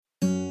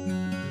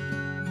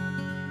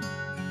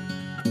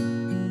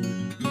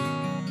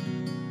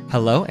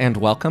Hello and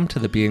welcome to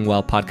the Being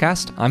Well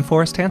podcast. I'm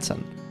Forrest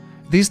Hansen.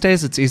 These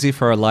days, it's easy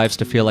for our lives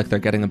to feel like they're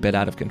getting a bit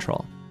out of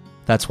control.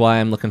 That's why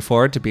I'm looking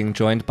forward to being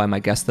joined by my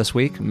guest this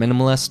week,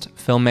 minimalist,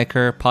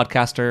 filmmaker,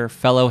 podcaster,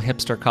 fellow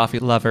hipster coffee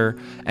lover,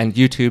 and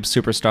YouTube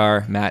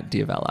superstar Matt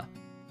D'Avella.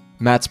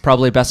 Matt's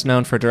probably best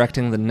known for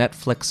directing the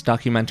Netflix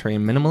documentary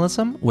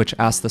Minimalism, which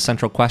asks the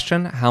central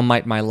question, how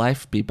might my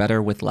life be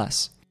better with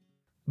less?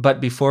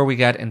 But before we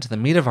get into the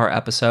meat of our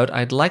episode,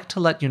 I'd like to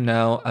let you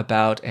know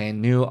about a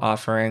new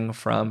offering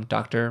from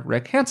Dr.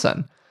 Rick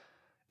Hansen.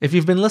 If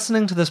you've been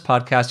listening to this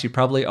podcast, you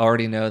probably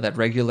already know that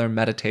regular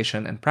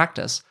meditation and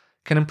practice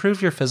can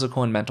improve your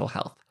physical and mental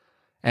health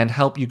and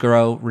help you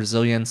grow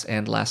resilience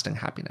and lasting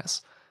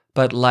happiness.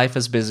 But life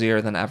is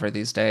busier than ever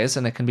these days,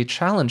 and it can be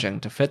challenging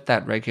to fit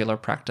that regular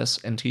practice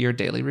into your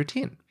daily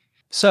routine.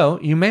 So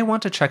you may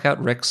want to check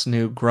out Rick's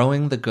new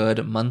Growing the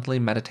Good monthly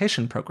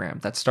meditation program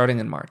that's starting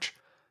in March.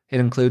 It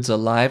includes a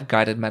live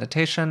guided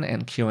meditation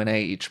and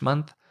Q&A each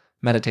month,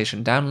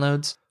 meditation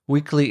downloads,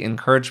 weekly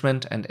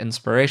encouragement and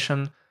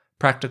inspiration,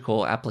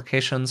 practical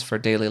applications for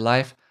daily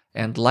life,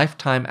 and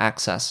lifetime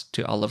access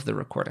to all of the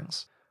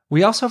recordings.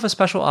 We also have a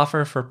special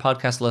offer for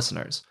podcast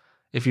listeners.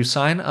 If you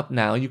sign up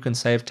now, you can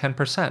save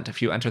 10%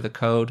 if you enter the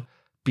code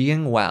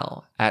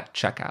BEINGWELL at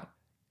checkout.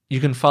 You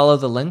can follow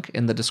the link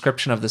in the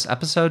description of this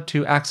episode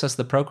to access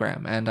the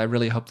program, and I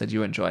really hope that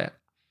you enjoy it.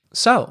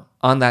 So,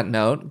 on that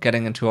note,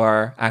 getting into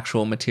our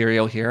actual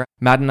material here,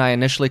 Matt and I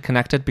initially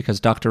connected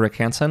because Dr. Rick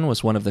Hansen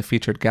was one of the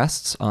featured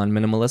guests on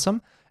Minimalism,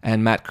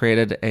 and Matt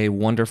created a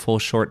wonderful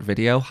short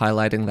video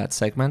highlighting that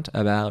segment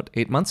about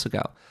 8 months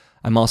ago.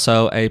 I'm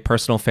also a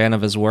personal fan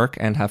of his work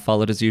and have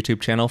followed his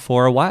YouTube channel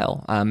for a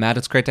while. Matt,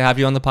 it's great to have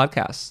you on the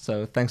podcast,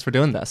 so thanks for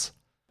doing this.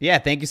 Yeah,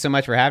 thank you so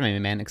much for having me,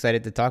 man.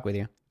 Excited to talk with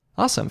you.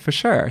 Awesome, for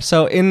sure.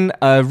 So in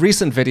a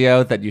recent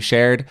video that you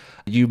shared,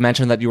 you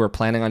mentioned that you were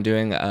planning on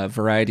doing a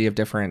variety of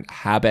different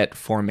habit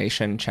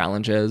formation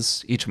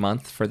challenges each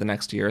month for the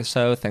next year or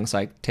so, things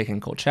like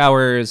taking cold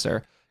showers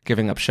or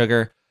giving up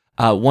sugar.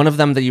 One of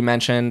them that you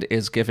mentioned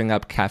is giving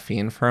up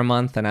caffeine for a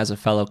month, and as a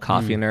fellow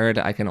coffee nerd,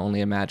 I can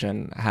only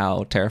imagine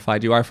how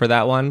terrified you are for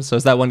that one. So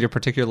is that one you're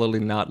particularly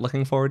not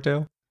looking forward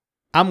to?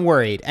 I'm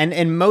worried,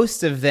 and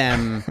most of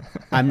them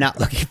I'm not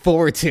looking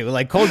forward to.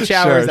 Like cold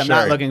showers, I'm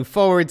not looking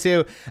forward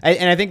to.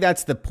 And I think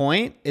that's the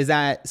point, is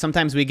that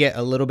sometimes we get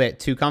a little bit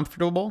too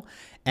comfortable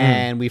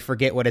and we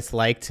forget what it's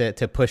like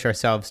to push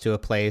ourselves to a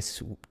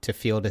place to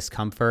feel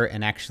discomfort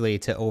and actually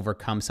to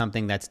overcome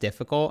something that's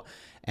difficult.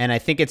 And I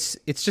think it's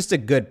just a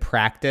good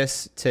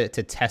practice to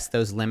test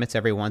those limits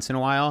every once in a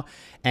while.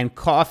 And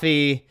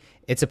coffee,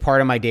 it's a part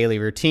of my daily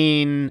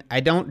routine. I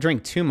don't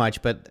drink too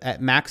much, but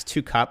at max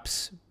 2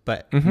 cups,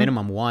 but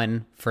minimum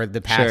 1 for the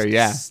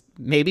past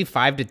maybe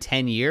 5 to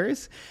 10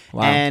 years.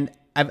 Wow. And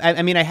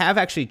I have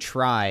actually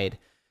tried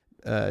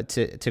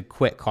to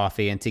quit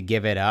coffee and to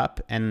give it up,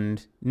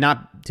 and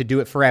not to do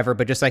it forever,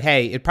 but just like,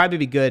 hey, it'd probably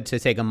be good to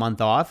take a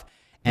month off.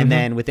 And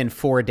then within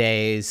 4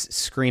 days,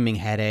 screaming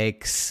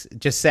headaches,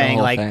 just saying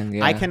like,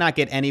 I cannot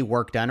get any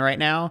work done right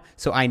now,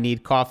 so I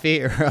need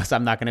coffee or else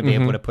I'm not going to be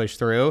able to push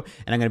through,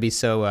 and I'm going to be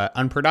so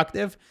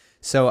unproductive.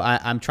 So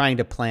I'm trying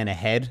to plan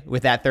ahead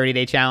with that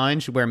 30-day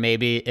challenge, where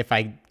maybe if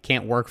I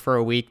can't work for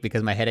a week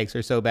because my headaches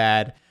are so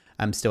bad,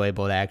 I'm still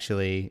able to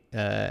actually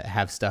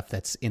have stuff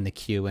that's in the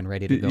queue and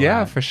ready to go.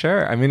 Yeah, out. For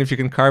sure. I mean, if you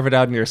can carve it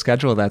out in your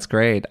schedule, that's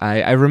great.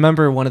 I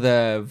remember one of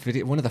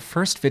the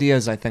first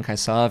videos I think I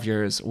saw of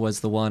yours was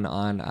the one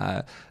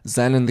on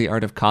Zen and the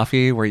Art of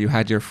Coffee, where you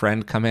had your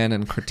friend come in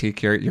and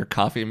critique your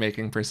coffee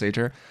making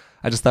procedure.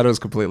 I just thought it was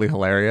completely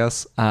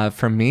hilarious.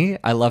 For me,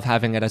 I love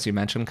having it, as you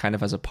mentioned, kind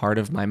of as a part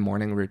of my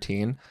morning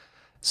routine.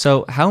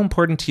 So how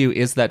important to you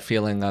is that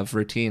feeling of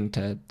routine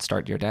to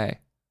start your day?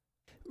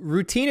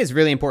 Routine is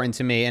really important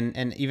to me.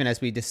 And even as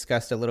we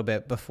discussed a little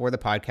bit before the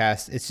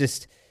podcast, it's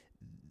just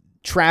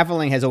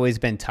traveling has always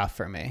been tough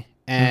for me.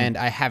 And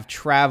I have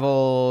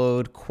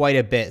traveled quite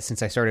a bit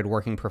since I started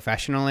working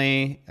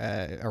professionally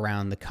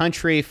around the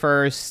country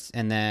first.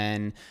 And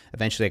then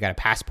eventually I got a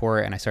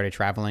passport and I started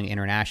traveling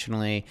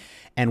internationally.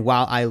 And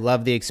while I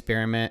love the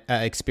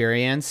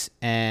experience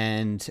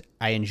and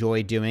I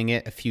enjoy doing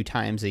it a few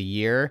times a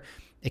year,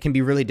 it can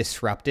be really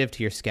disruptive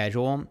to your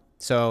schedule.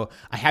 So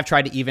I have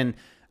tried to even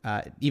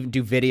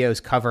do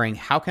videos covering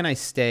how can I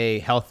stay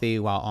healthy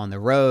while on the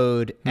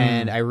road.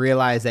 And I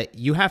realized that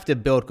you have to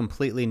build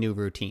completely new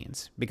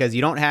routines because you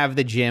don't have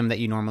the gym that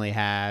you normally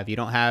have. You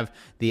don't have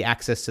the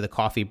access to the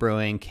coffee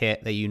brewing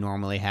kit that you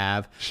normally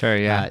have. Sure,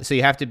 yeah. So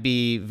you have to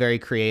be very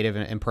creative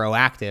and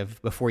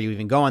proactive before you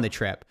even go on the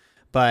trip.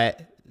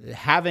 But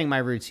having my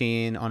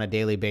routine on a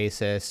daily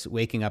basis,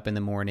 waking up in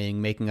the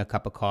morning, making a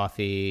cup of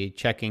coffee,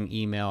 checking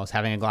emails,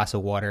 having a glass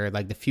of water,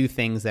 like the few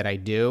things that I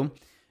do,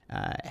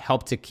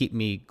 help to keep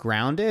me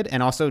grounded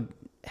and also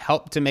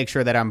help to make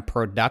sure that I'm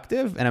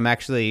productive and I'm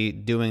actually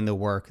doing the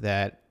work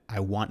that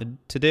I wanted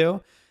to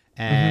do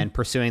and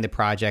pursuing the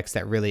projects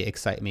that really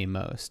excite me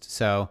most.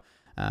 So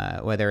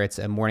whether it's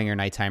a morning or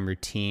nighttime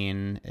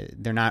routine,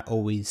 they're not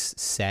always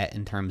set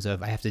in terms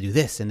of I have to do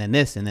this and then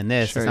this and then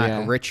this. Sure, it's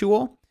not a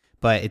ritual,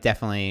 but it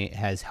definitely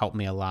has helped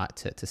me a lot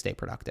to stay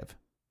productive.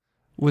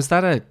 Was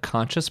that a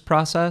conscious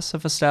process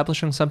of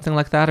establishing something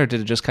like that, or did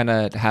it just kind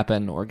of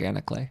happen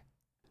organically?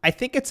 I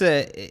think it's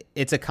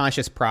a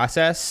conscious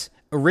process.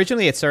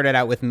 Originally, it started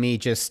out with me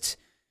just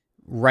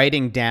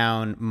writing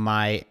down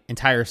my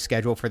entire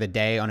schedule for the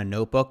day on a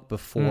notebook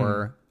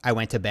before I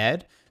went to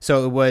bed.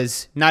 So it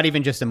was not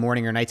even just a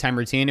morning or nighttime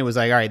routine. It was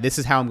like, all right, this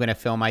is how I'm going to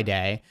fill my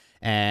day.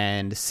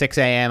 And 6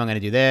 a.m., I'm going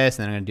to do this,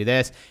 and then I'm going to do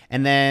this.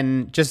 And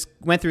then just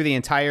went through the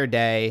entire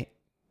day,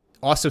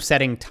 also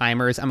setting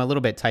timers. I'm a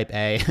little bit type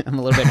A. I'm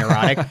a little bit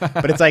neurotic.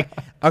 But it's like,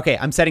 okay,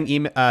 I'm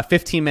setting a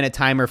 15-minute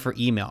timer for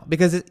email.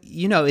 Because,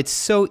 it's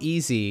so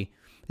easy,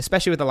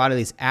 especially with a lot of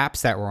these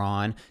apps that we're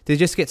on, to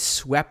just get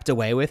swept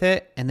away with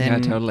it. And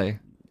then, yeah, totally.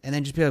 And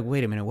then just be like,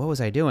 wait a minute, what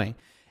was I doing?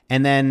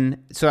 And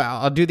then, so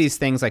I'll do these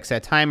things like set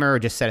a timer or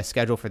just set a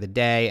schedule for the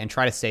day and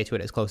try to stay to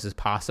it as close as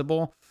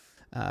possible.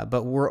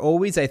 But we're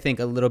always, I think,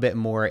 a little bit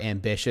more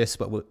ambitious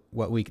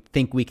what we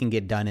think we can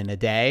get done in a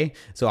day.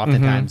 So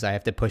oftentimes I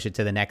have to push it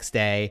to the next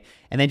day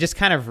and then just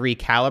kind of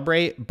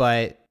recalibrate.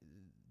 But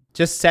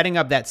just setting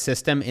up that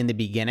system in the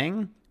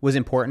beginning was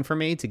important for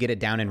me to get it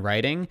down in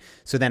writing.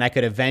 So then I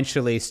could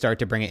eventually start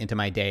to bring it into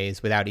my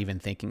days without even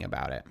thinking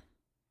about it.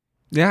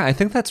 Yeah, I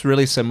think that's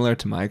really similar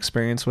to my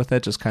experience with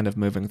it, just kind of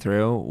moving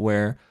through,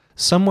 where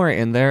somewhere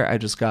in there, I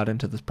just got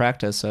into this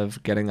practice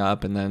of getting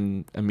up and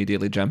then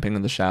immediately jumping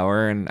in the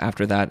shower. And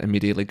after that,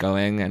 immediately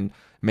going and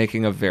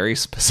making a very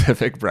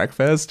specific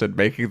breakfast and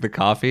making the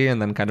coffee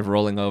and then kind of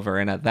rolling over.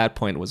 And at that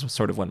point was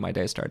sort of when my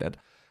day started.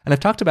 And I've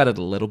talked about it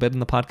a little bit in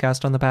the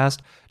podcast on the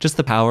past, just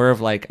the power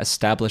of like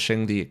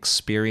establishing the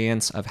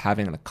experience of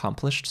having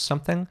accomplished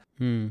something.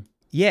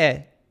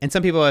 Yeah. And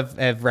some people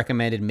have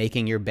recommended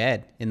making your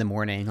bed in the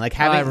morning. Like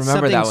having I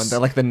remember that one. They're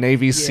like the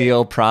Navy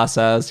SEAL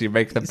process. You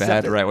make the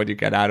bed right when you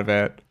get out of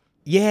it.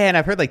 Yeah, and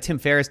I've heard like Tim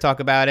Ferriss talk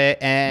about it,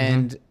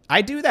 and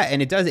I do that,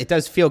 and it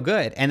does feel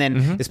good. And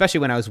then especially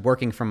when I was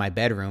working from my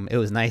bedroom, it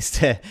was nice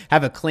to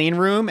have a clean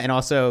room. And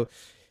also,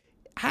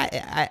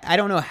 I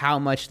don't know how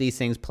much these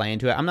things play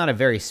into it. I'm not a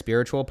very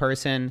spiritual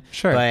person,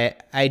 sure,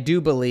 but I do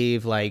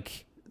believe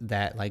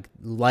that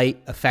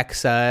light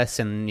affects us,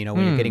 and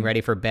when you're getting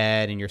ready for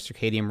bed and your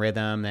circadian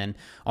rhythm, and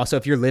also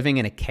if you're living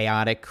in a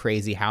chaotic,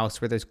 crazy house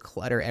where there's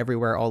clutter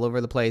everywhere all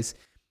over the place,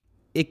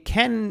 it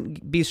can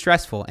be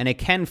stressful, and it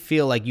can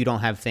feel like you don't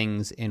have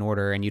things in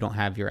order and you don't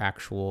have your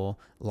actual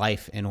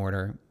life in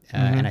order.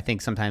 And I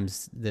think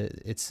sometimes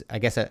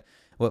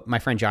what my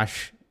friend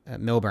Josh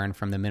Milburn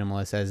from the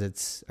Minimalist says,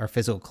 it's our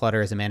physical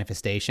clutter is a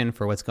manifestation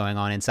for what's going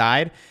on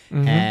inside.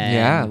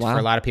 And for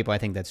a lot of people, I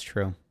think that's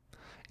true.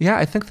 Yeah,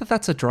 I think that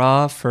that's a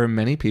draw for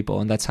many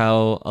people, and that's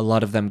how a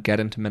lot of them get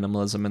into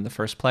minimalism in the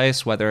first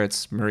place, whether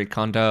it's Marie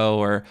Kondo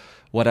or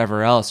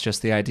whatever else,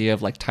 just the idea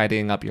of like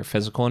tidying up your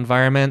physical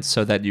environment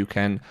so that you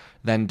can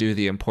then do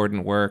the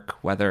important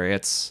work, whether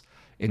it's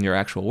in your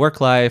actual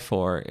work life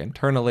or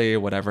internally,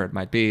 whatever it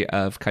might be,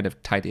 of kind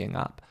of tidying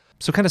up.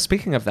 So kind of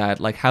speaking of that,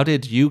 like how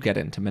did you get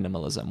into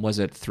minimalism? Was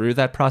it through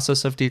that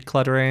process of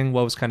decluttering?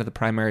 What was kind of the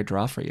primary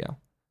draw for you?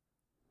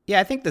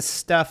 Yeah, I think the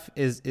stuff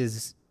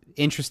is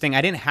interesting.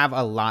 I didn't have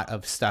a lot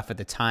of stuff at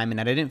the time, and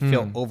I didn't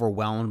feel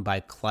overwhelmed by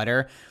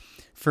clutter.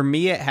 For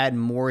me, it had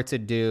more to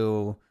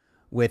do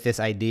with this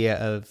idea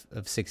of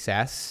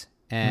success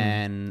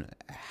and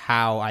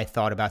how I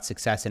thought about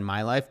success in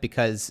my life.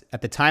 Because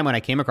at the time when I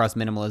came across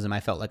minimalism, I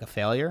felt like a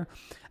failure.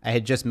 I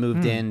had just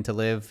moved in to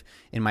live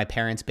in my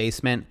parents'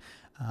 basement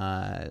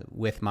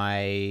with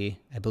my,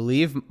 I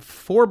believe,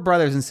 4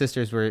 brothers and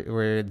sisters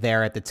were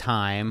there at the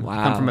time. Wow.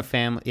 I come from a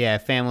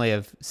family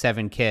of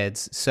 7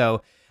 kids.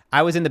 So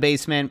I was in the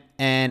basement,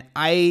 and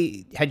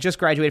I had just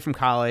graduated from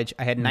college.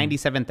 I had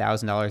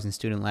 $97,000 in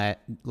student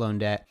loan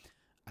debt.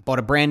 I bought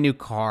a brand new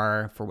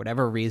car for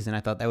whatever reason.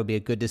 I thought that would be a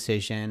good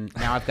decision.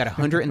 Now I've got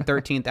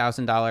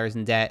 $113,000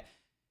 in debt.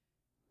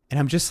 And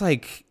I'm just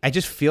like, I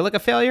just feel like a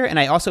failure. And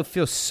I also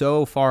feel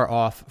so far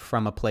off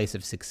from a place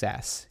of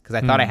success because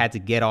I thought I had to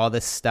get all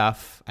this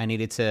stuff. I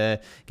needed to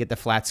get the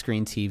flat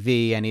screen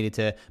TV. I needed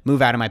to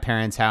move out of my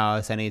parents'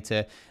 house. I needed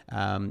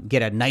to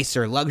get a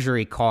nicer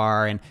luxury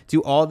car and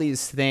do all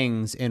these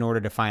things in order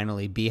to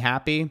finally be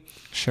happy.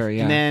 Sure,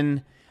 yeah. And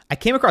then I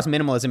came across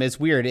minimalism. It's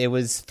weird. It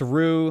was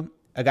through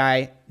a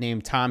guy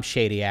named Tom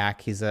Shadyac.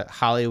 He's a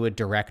Hollywood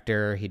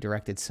director. He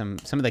directed some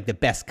of like the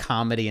best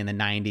comedy in the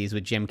 90s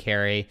with Jim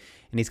Carrey.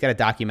 And he's got a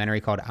documentary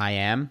called I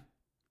Am.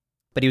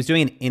 But he was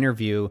doing an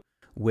interview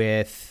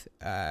with,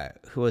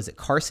 who was it?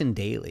 Carson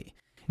Daly.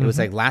 It was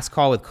like Last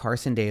Call with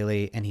Carson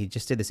Daly. And he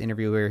just did this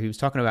interview where he was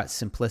talking about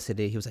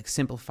simplicity. He was like,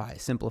 simplify,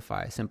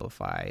 simplify,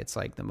 simplify. It's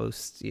like the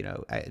most,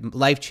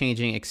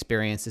 life-changing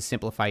experience to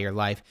simplify your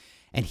life.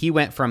 And he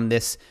went from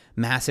this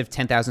massive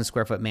 10,000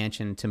 square foot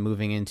mansion to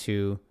moving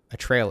into a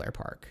trailer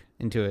park,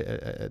 into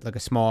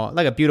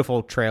a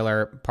beautiful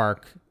trailer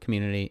park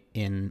community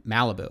in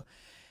Malibu.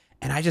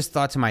 And I just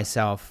thought to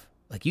myself,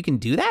 like, you can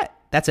do that?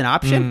 That's an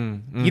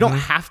option? You don't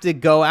have to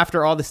go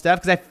after all the stuff?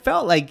 Because I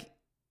felt like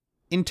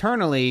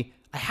internally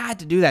I had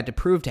to do that to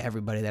prove to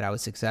everybody that I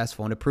was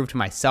successful and to prove to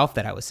myself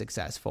that I was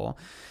successful.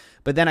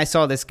 But then I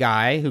saw this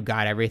guy who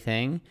got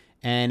everything,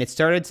 and it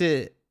started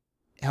to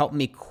help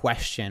me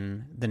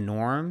question the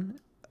norm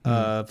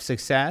of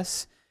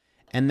success.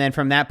 And then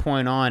from that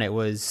point on, it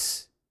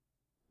was,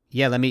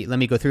 let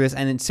me go through this.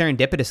 And then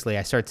serendipitously,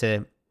 I start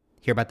to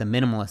hear about the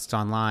minimalists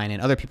online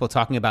and other people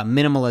talking about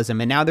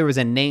minimalism. And now there was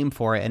a name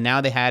for it. And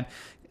now they had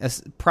a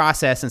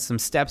process and some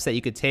steps that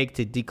you could take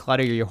to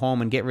declutter your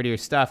home and get rid of your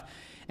stuff.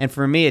 And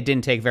for me, it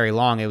didn't take very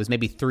long. It was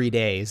maybe 3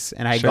 days.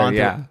 And I had gone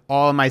through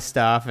all of my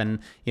stuff and,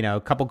 a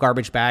couple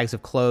garbage bags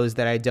of clothes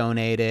that I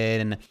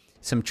donated and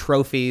some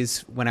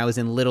trophies when I was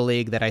in Little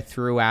League that I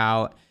threw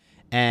out.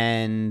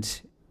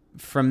 And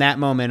from that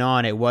moment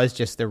on, it was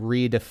just the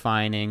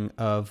redefining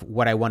of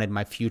what I wanted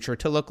my future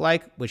to look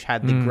like, which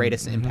had the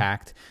greatest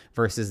impact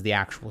versus the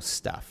actual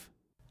stuff.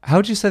 How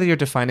would you say that you're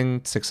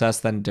defining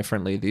success then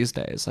differently these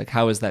days? Like,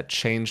 how has that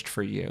changed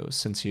for you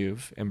since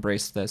you've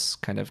embraced this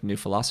kind of new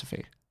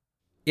philosophy?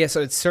 Yeah,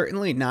 so it's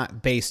certainly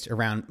not based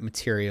around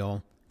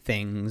material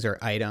things or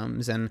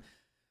items. And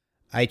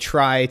I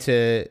try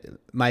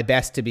my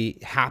best to be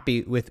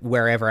happy with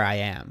wherever I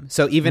am.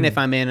 So even if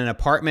I'm in an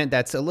apartment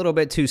that's a little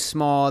bit too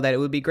small, that it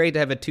would be great to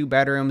have a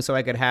 2-bedroom so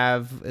I could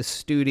have a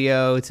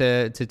studio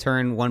to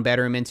turn 1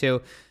 bedroom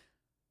into,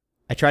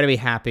 I try to be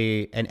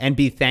happy and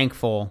be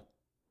thankful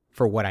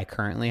for what I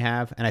currently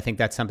have. And I think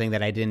that's something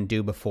that I didn't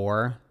do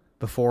before.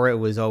 Before it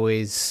was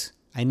always,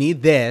 I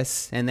need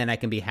this, and then I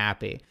can be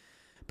happy.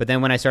 But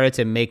then when I started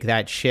to make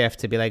that shift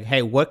to be like,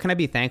 hey, what can I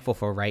be thankful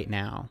for right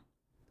now?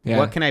 Yeah.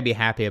 What can I be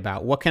happy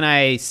about? What can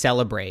I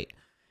celebrate?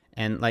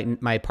 And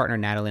like my partner,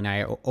 Natalie, and I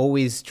are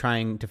always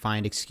trying to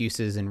find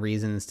excuses and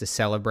reasons to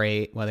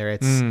celebrate, whether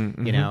it's,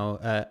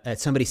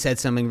 somebody said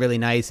something really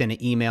nice in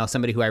an email,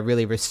 somebody who I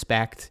really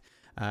respect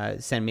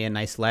send me a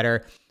nice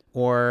letter,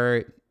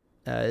 or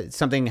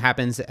something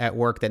happens at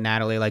work that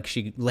Natalie, like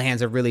she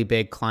lands a really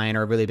big client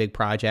or a really big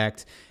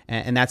project,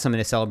 and that's something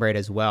to celebrate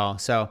as well.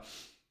 So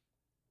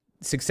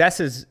success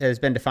has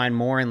been defined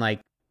more in like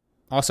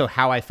also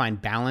how I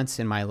find balance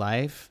in my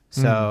life.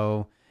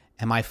 So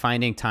am I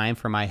finding time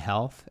for my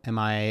health? Am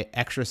I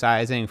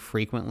exercising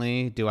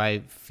frequently? Do I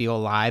feel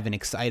alive and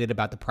excited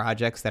about the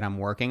projects that I'm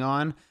working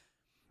on?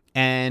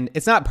 And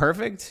it's not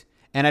perfect.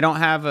 And I don't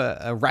have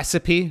a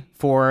recipe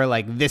for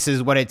like, this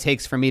is what it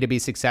takes for me to be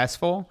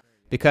successful,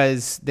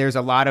 because there's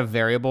a lot of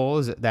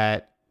variables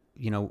that,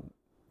 we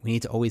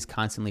need to always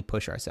constantly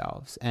push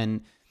ourselves.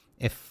 And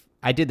if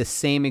I did the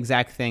same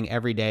exact thing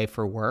every day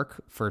for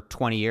work for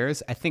 20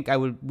 years, I think I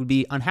would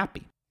be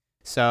unhappy.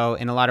 So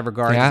in a lot of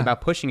regards, it's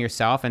about pushing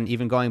yourself, and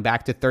even going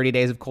back to 30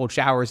 days of cold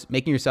showers,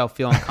 making yourself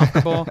feel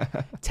uncomfortable,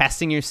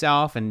 testing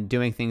yourself and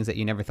doing things that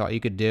you never thought you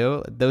could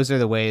do. Those are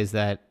the ways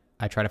that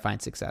I try to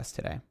find success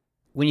today.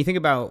 When you think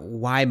about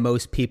why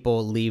most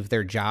people leave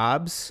their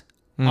jobs,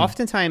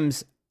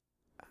 oftentimes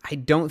I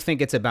don't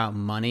think it's about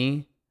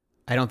money.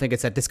 I don't think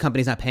it's that this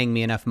company's not paying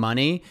me enough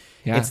money.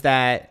 Yeah. It's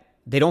that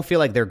they don't feel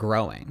like they're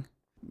growing.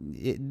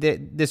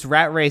 This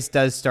rat race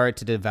does start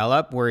to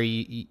develop where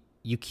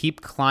you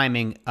keep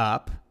climbing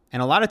up.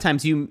 And a lot of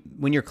times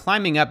when you're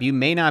climbing up, you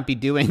may not be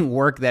doing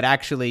work that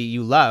actually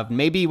you love.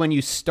 Maybe when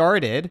you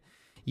started,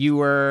 you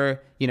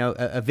were,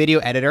 a video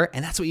editor,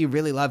 and that's what you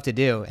really love to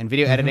do. And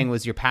video editing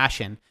was your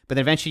passion. But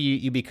then eventually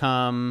you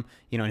become,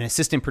 an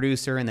assistant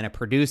producer, and then a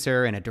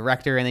producer and a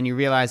director. And then you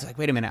realize, like,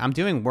 wait a minute, I'm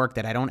doing work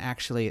that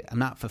I'm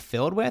not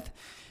fulfilled with.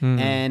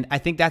 And I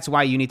think that's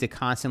why you need to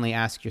constantly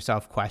ask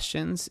yourself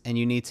questions, and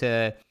you need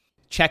to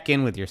check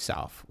in with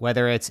yourself,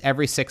 whether it's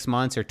every 6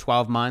 months or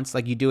 12 months,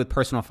 like you do with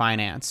personal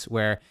finance,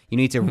 where you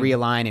need to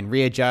realign and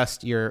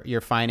readjust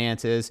your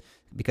finances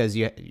because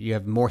you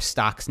have more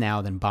stocks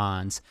now than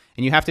bonds.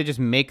 And you have to just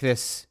make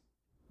this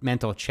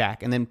mental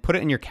check and then put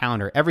it in your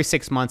calendar. Every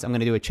 6 months, I'm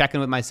going to do a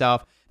check-in with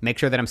myself, make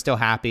sure that I'm still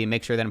happy,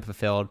 make sure that I'm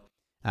fulfilled.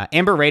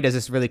 Amber Ray does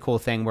this really cool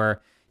thing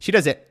where she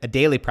does a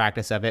daily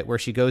practice of it, where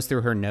she goes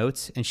through her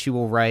notes and she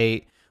will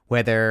write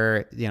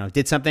whether,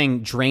 did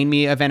something drain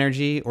me of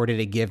energy or did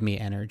it give me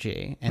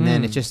energy? And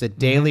then it's just a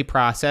daily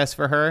process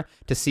for her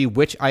to see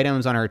which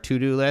items on her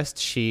to-do list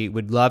she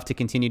would love to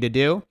continue to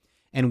do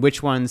and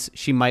which ones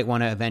she might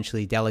want to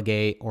eventually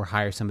delegate or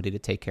hire somebody to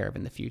take care of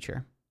in the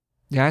future.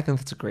 Yeah, I think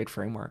that's a great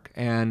framework.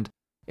 And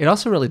it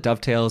also really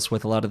dovetails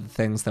with a lot of the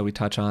things that we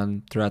touch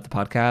on throughout the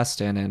podcast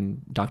and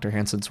in Dr.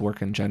 Hansen's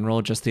work in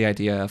general, just the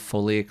idea of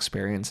fully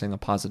experiencing a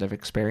positive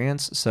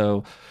experience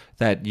so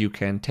that you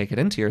can take it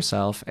into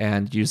yourself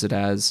and use it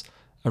as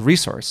a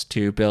resource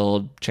to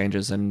build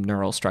changes in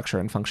neural structure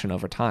and function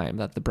over time,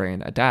 that the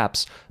brain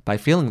adapts by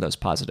feeling those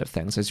positive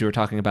things. As you were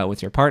talking about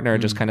with your partner,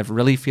 just kind of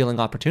really feeling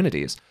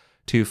opportunities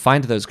to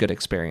find those good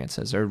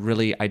experiences, or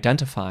really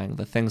identifying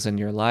the things in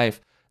your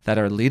life that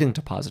are leading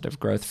to positive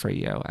growth for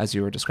you, as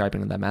you were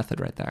describing in that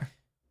method right there.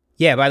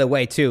 Yeah, by the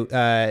way, too,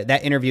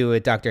 that interview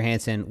with Dr.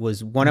 Hansen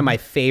was one of my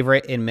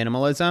favorite in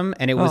minimalism.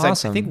 And it was,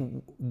 awesome. I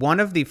think, one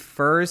of the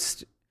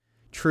first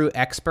true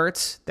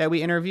experts that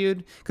we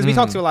interviewed. Because we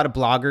talked to a lot of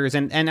bloggers,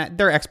 and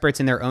they're experts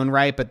in their own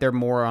right, but they're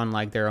more on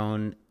like their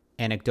own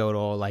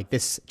anecdotal, like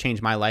this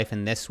changed my life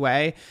in this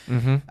way.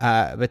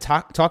 But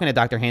talking to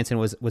Dr. Hansen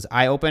was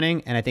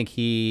eye-opening, and I think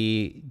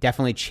he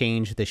definitely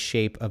changed the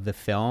shape of the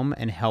film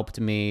and helped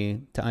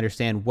me to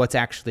understand what's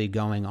actually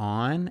going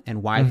on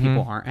and why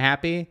people aren't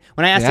happy.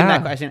 When I asked him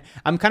that question,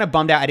 I'm kind of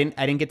bummed out. I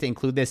didn't get to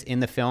include this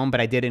in the film,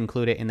 but I did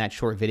include it in that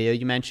short video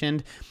you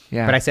mentioned.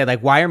 But I said,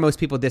 like, why are most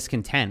people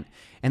discontent?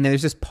 And then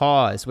there's this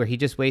pause where he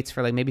just waits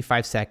for like maybe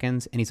 5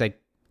 seconds, and he's like,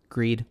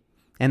 greed.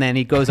 And then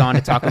he goes on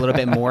to talk a little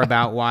bit more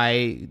about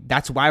why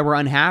we're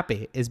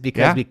unhappy, is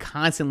because we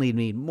constantly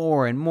need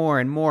more and more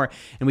and more,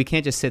 and we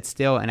can't just sit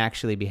still and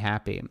actually be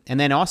happy. And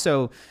then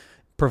also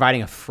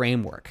providing a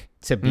framework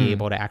to be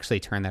able to actually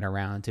turn that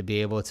around, to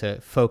be able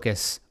to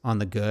focus on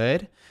the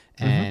good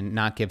and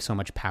not give so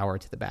much power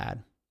to the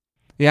bad.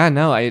 Yeah,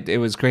 no, it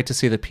was great to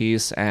see the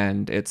piece,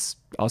 and it's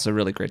also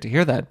really great to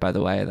hear that, by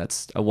the way.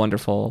 That's a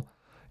wonderful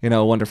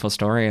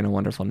story and a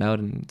wonderful note,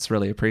 and it's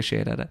really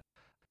appreciated.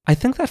 I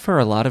think that for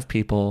a lot of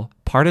people,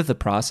 part of the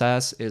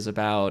process is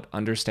about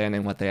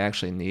understanding what they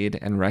actually need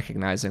and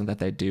recognizing that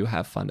they do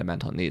have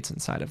fundamental needs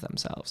inside of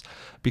themselves.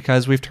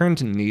 Because we've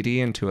turned needy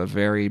into a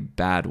very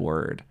bad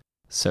word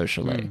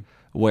socially,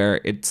 where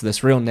it's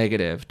this real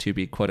negative to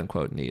be quote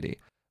unquote needy.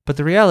 But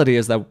the reality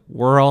is that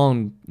we're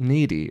all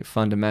needy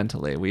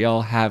fundamentally. We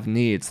all have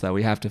needs that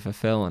we have to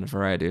fulfill in a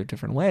variety of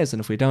different ways. And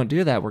if we don't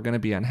do that, we're going to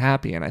be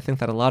unhappy. And I think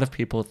that a lot of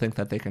people think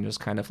that they can just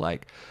kind of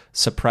like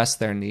suppress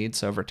their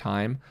needs over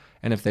time.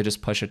 And if they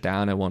just push it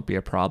down, it won't be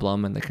a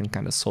problem. And they can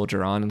kind of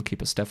soldier on and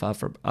keep a stiff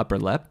upper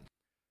lip.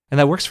 And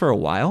that works for a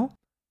while.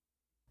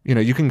 You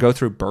know, you can go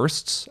through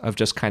bursts of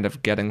just kind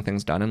of getting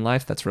things done in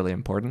life. That's really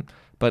important.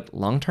 But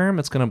long term,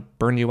 it's going to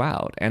burn you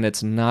out. And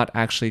it's not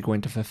actually going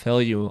to fulfill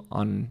you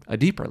on a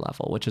deeper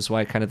level, which is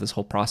why kind of this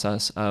whole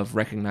process of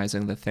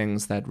recognizing the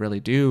things that really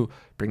do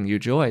bring you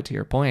joy, to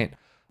your point,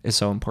 is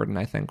so important,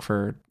 I think,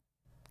 for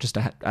just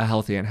a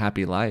healthy and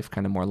happy life,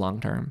 kind of more long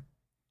term.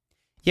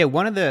 Yeah,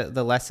 one of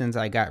the lessons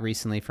I got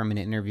recently from an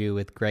interview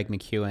with Greg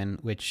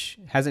McKeown, which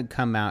hasn't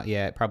come out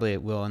yet, probably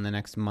it will in the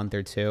next month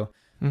or two,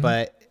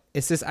 but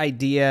it's this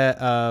idea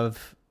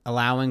of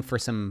allowing for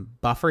some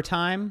buffer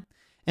time.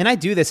 And I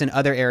do this in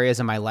other areas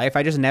of my life.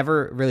 I just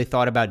never really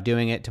thought about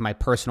doing it to my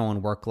personal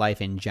and work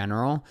life in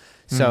general.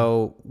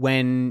 So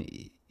when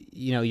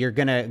you're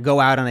going to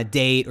go out on a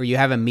date or you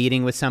have a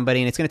meeting with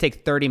somebody and it's going to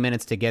take 30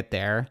 minutes to get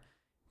there,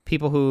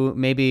 people who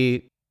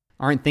maybe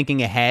aren't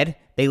thinking ahead,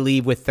 they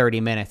leave with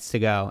 30 minutes to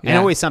go. And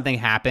always something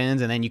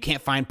happens, and then you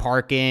can't find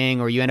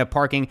parking, or you end up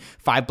parking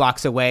 5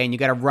 blocks away and you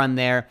got to run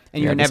there,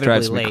 and you're inevitably late.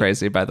 This drives me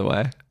crazy, by the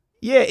way.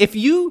 Yeah, if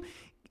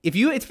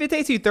it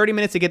takes you 30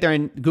 minutes to get there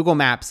in Google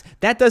Maps,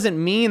 that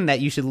doesn't mean that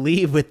you should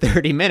leave with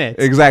 30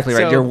 minutes. Exactly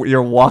right.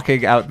 You're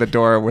walking out the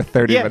door with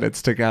 30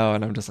 minutes to go,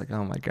 and I'm just like,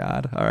 oh my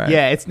God. All right.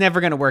 Yeah, it's never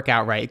going to work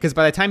out right, because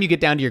by the time you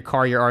get down to your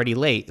car, you're already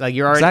late. Like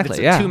you're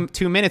already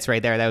 2 minutes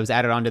right there that was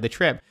added onto the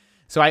trip.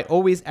 So I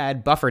always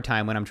add buffer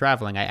time when I'm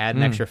traveling. I add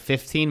an extra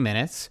 15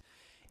 minutes.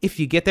 If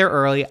you get there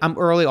early, I'm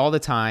early all the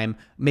time.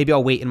 Maybe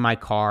I'll wait in my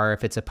car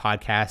if it's a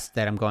podcast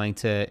that I'm going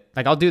to,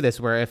 like I'll do this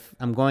where if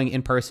I'm going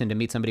in person to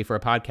meet somebody for a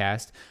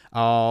podcast,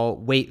 I'll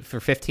wait for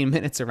 15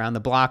 minutes around the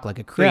block like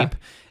a creep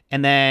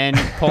and then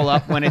pull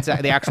up when it's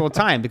the actual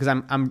time, because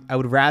I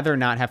would rather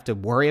not have to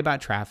worry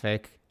about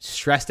traffic,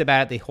 stressed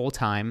about it the whole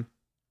time.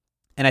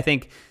 And I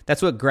think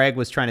that's what Greg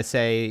was trying to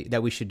say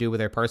that we should do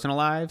with our personal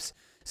lives.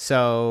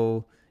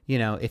 So,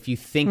 if you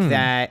think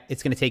that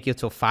it's going to take you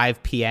till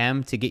 5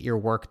 p.m. to get your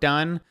work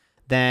done,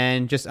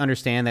 then just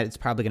understand that it's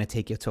probably going to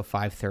take you till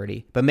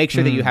 5:30. But make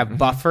sure that you have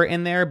buffer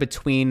in there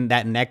between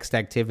that next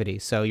activity.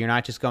 So you're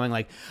not just going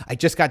like, I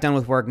just got done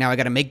with work, now I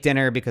got to make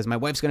dinner because my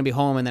wife's going to be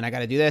home, and then I got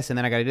to do this, and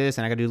then I got to do this,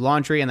 and I got to do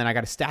laundry, and then I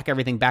got to stack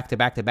everything back to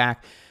back to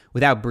back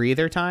without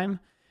breather time.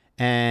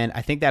 And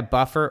I think that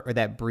buffer or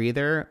that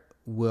breather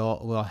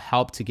will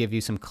help to give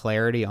you some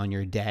clarity on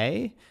your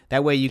day.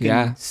 That way you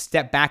can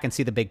step back and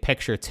see the big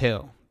picture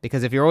too.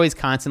 Because if you're always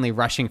constantly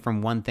rushing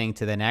from one thing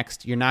to the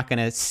next, you're not going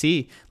to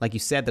see, like you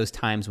said, those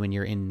times when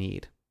you're in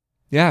need.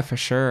 Yeah, for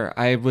sure.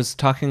 I was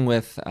talking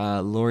with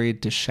Lori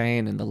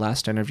Deshane in the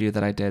last interview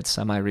that I did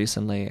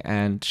semi-recently,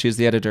 and she's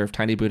the editor of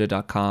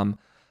tinybuddha.com.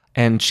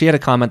 And she had a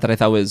comment that I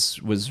thought was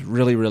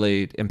really,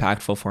 really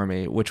impactful for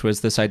me, which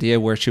was this idea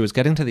where she was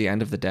getting to the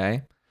end of the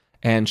day,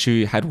 and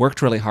she had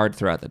worked really hard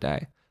throughout the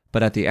day.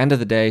 But at the end of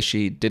the day,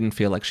 she didn't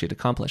feel like she'd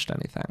accomplished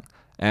anything.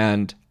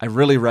 And I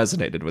really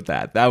resonated with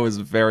that. That was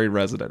very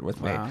resonant with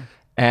me.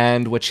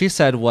 And what she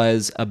said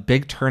was a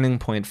big turning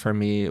point for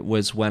me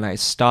was when I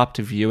stopped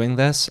viewing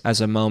this as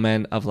a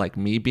moment of like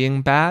me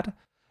being bad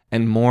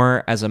and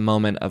more as a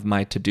moment of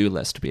my to-do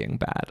list being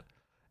bad.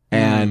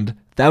 And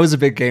that was a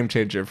big game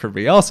changer for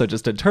me also,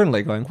 just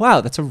internally going,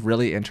 wow, that's a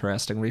really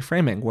interesting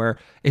reframing, where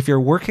if you're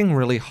working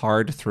really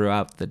hard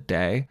throughout the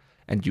day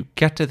and you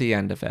get to the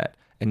end of it,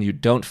 and you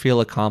don't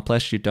feel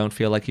accomplished, you don't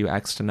feel like you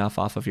X'd enough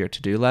off of your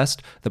to-do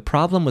list, the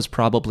problem was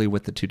probably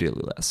with the to-do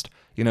list.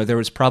 There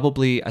was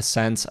probably a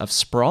sense of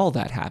sprawl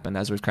that happened,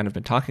 as we've kind of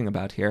been talking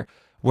about here,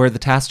 where the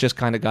task just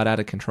kind of got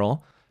out of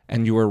control.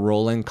 and you were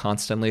rolling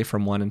constantly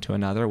from one into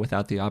another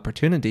without the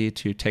opportunity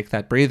to take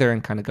that breather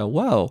and kind of go,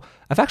 whoa,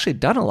 I've actually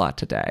done a lot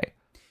today.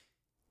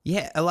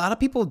 Yeah, a lot of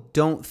people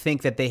don't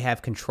think that they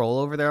have control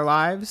over their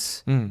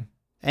lives. Mm.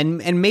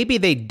 And maybe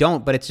they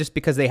don't, but it's just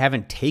because they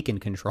haven't taken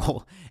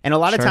control. And a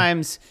lot of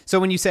times, so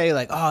when you say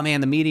like, oh man,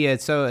 the media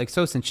is so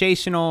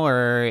sensational,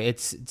 or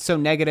it's so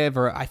negative,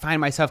 or I find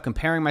myself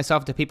comparing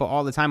myself to people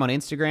all the time on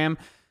Instagram,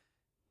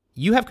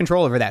 you have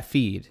control over that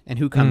feed and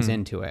who comes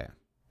into it.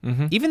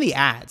 Mm-hmm. Even the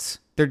ads,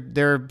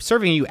 they're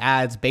serving you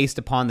ads based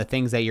upon the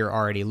things that you're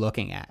already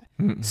looking at.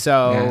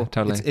 So yeah,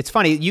 totally. It's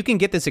funny. You can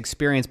get this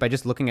experience by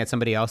just looking at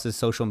somebody else's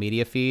social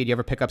media feed. You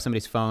ever pick up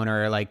somebody's phone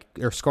or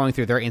scrolling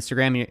through their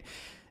Instagram? And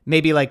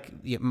maybe like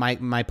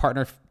my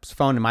partner's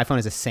phone and my phone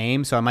is the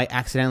same, so I might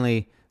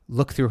accidentally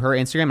look through her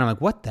Instagram and I'm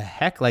like, what the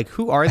heck? Like,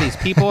 who are these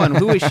people and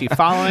who is she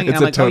following? And It's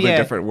I'm a like, totally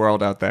different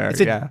world out there.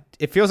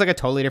 It feels like a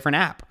totally different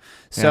app.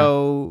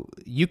 So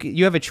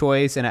you have a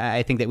choice, and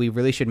I think that we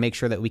really should make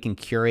sure that we can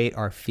curate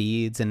our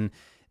feeds, and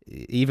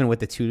even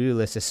with the to-do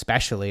list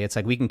especially, it's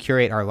like we can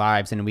curate our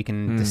lives and we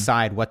can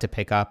decide what to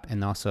pick up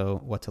and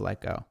also what to let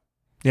go.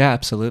 Yeah,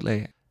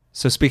 absolutely.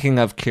 So speaking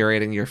of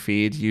curating your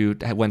feed, you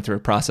went through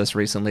a process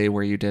recently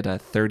where you did a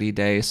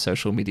 30-day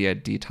social media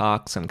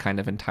detox and kind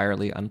of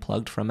entirely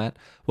unplugged from it.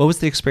 What was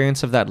the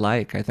experience of that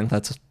like? I think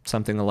that's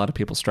something a lot of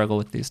people struggle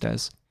with these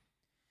days.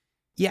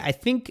 Yeah, I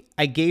think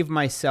I gave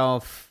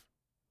myself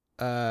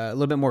a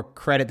little bit more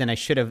credit than I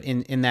should have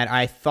in that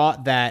I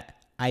thought that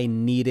I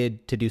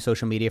needed to do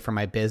social media for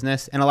my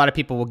business. And a lot of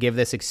people will give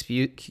this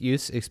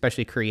excuse,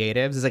 especially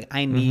creatives. It's like,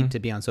 I need to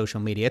be on social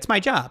media. It's my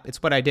job.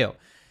 It's what I do.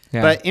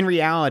 Yeah. But in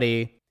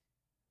reality,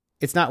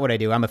 it's not what I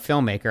do. I'm a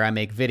filmmaker. I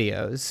make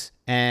videos,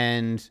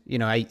 and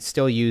I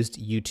still used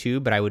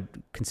YouTube, but I would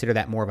consider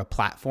that more of a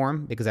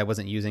platform because I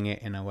wasn't using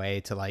it in a way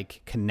to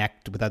like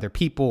connect with other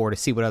people or to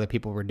see what other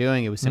people were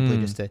doing. It was simply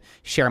just to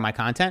share my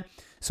content.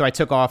 So I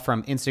took off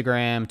from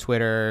Instagram,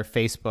 Twitter,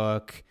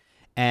 Facebook,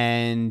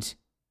 and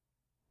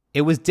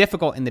it was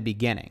difficult in the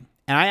beginning.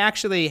 And I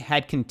actually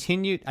had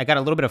continued, I got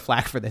a little bit of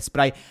flack for this,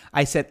 but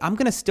I said, I'm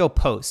going to still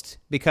post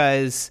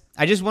because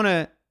I want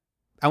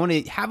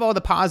to have all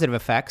the positive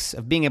effects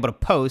of being able to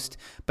post,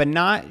 but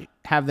not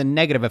have the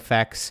negative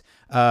effects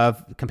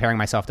of comparing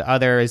myself to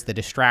others, the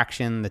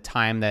distraction, the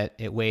time that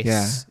it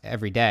wastes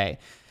every day.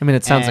 I mean,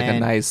 it sounds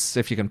like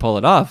if you can pull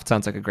it off, it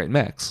sounds like a great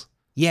mix.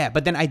 Yeah,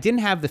 but then I didn't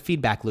have the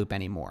feedback loop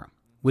anymore,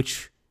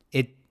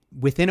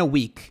 within a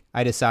week,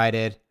 I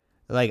decided,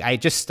 like, I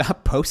just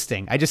stopped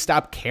posting. I just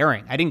stopped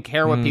caring. I didn't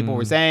care what people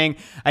were saying.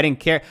 I didn't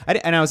care.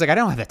 And I was like, I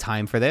don't have the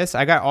time for this.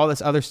 I got all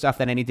this other stuff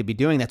that I need to be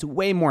doing that's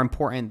way more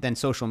important than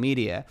social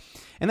media.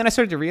 And then I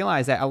started to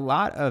realize that a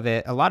lot of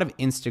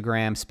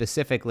Instagram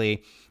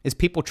specifically is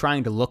people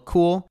trying to look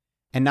cool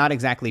and not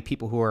exactly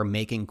people who are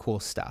making cool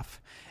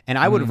stuff. And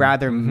I would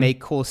rather make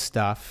cool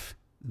stuff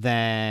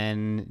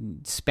than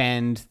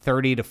spend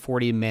 30 to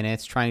 40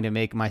 minutes trying to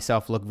make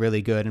myself look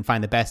really good and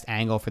find the best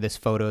angle for this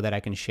photo that I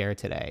can share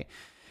today.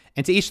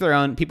 And to each their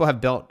own. People have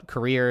built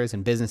careers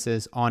and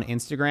businesses on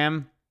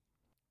Instagram,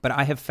 but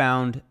I have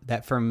found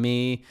that for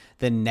me,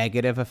 the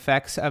negative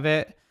effects of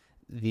it,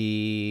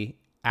 the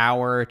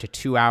hour to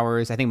 2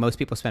 hours, I think most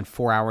people spend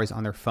 4 hours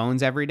on their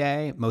phones every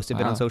day, most of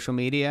it on social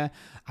media.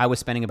 I was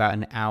spending about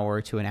an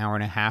hour to an hour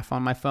and a half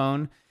on my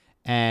phone,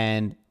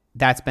 and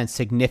that's been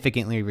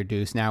significantly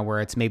reduced now, where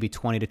it's maybe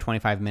 20 to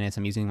 25 minutes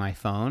I'm using my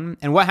phone.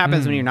 And what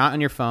happens when you're not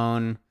on your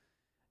phone?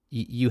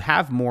 You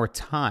have more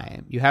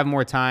time.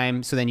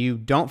 So then you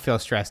don't feel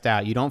stressed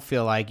out. You don't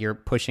feel like you're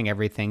pushing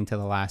everything to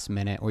the last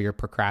minute, or you're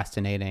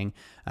procrastinating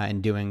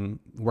and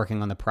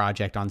working on the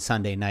project on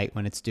Sunday night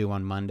when it's due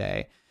on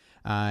Monday.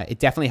 It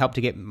definitely helped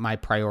to get my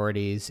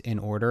priorities in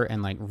order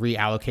and like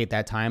reallocate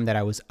that time that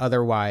I was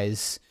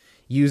otherwise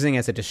using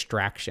as a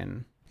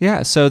distraction.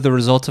 Yeah. So the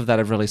results of that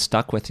have really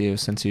stuck with you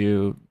since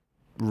you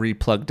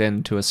replugged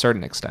in to a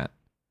certain extent.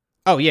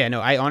 Oh yeah,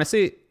 no, I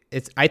honestly,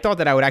 I thought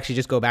that I would actually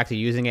just go back to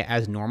using it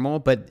as normal,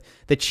 but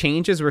the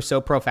changes were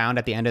so profound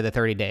at the end of the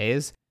 30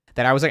 days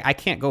that I was like, I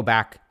can't go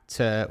back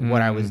to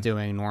what I was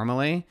doing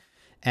normally.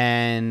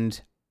 And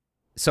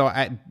so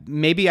I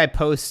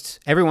post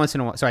every once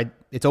in a while. So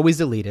it's always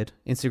deleted.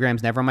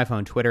 Instagram's never on my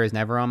phone. Twitter is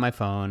never on my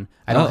phone.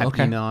 I don't have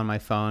email on my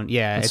phone.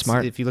 Yeah, that's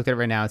smart. If you look at it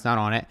right now, it's not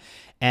on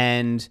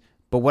it.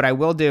 But what I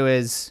will do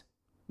is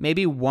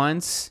maybe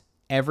once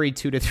every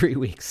 2 to 3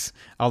 weeks,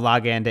 I'll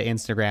log into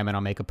Instagram and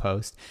I'll make a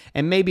post.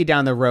 And maybe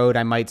down the road,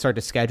 I might start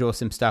to schedule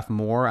some stuff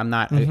more. I'm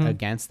not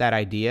against that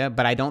idea,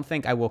 but I don't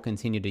think I will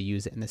continue to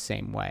use it in the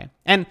same way.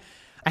 And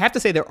I have to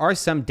say there are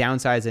some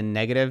downsides and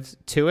negatives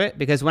to it,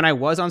 because when I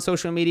was on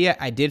social media,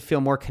 I did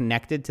feel more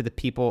connected to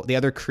the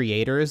other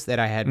creators that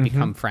I had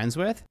become friends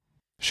with.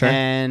 Sure.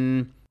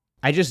 And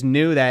I just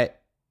knew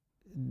that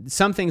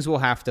some things will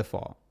have to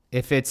fall.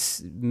 If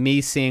it's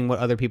me seeing what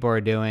other people are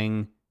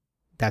doing,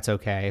 that's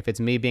okay. If it's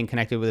me being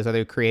connected with those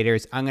other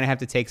creators, I'm going to have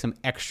to take some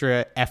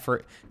extra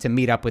effort to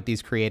meet up with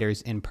these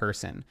creators in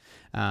person.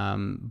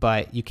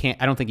 But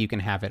I don't think you can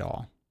have it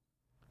all.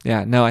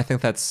 Yeah, no, I think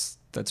that's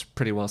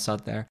pretty well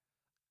said there.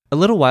 A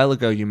little while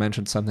ago, you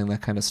mentioned something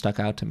that kind of stuck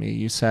out to me.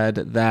 You said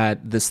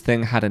that this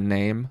thing had a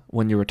name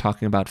when you were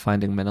talking about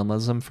finding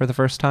minimalism for the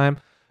first time,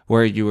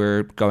 where you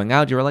were going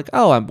out, you were like,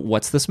 oh,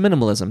 what's this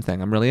minimalism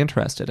thing? I'm really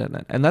interested in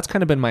it. And that's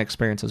kind of been my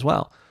experience as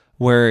well,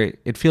 where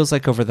it feels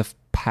like over the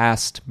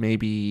past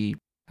maybe,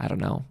 I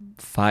don't know,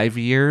 5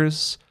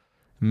 years,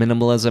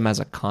 minimalism as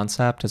a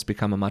concept has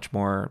become a much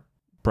more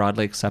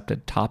broadly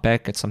accepted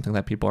topic. It's something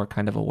that people are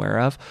kind of aware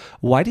of.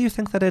 Why do you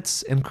think that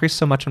it's increased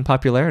so much in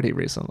popularity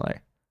recently?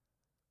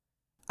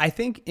 I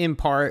think in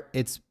part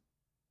it's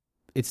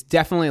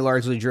definitely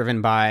largely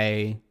driven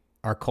by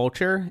our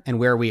culture and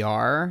where we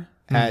are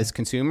as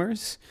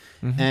consumers.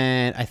 Mm-hmm.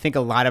 And I think a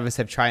lot of us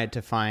have tried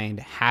to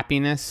find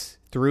happiness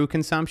through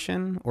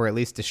consumption, or at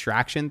least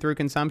distraction through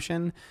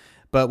consumption,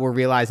 but we're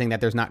realizing that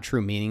there's not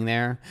true meaning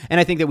there. And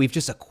I think that we've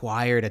just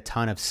acquired a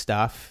ton of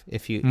stuff.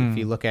 If you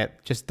look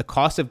at just the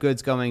cost of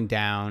goods going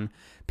down,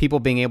 people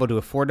being able to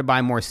afford to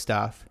buy more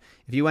stuff.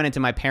 If you went into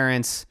my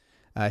parents'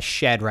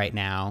 shed right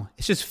now,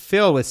 it's just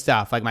filled with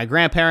stuff, like my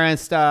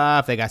grandparents'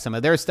 stuff. They got some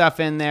of their stuff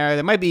in there.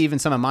 There might be even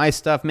some of my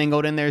stuff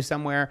mingled in there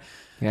somewhere.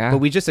 Yeah. But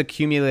we just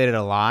accumulated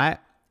a lot,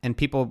 and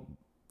people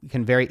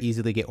can very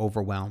easily get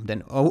overwhelmed.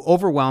 And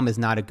overwhelm is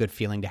not a good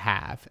feeling to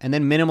have. And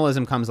then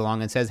minimalism comes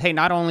along and says, hey,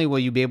 not only will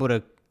you be able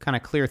to kind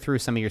of clear through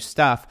some of your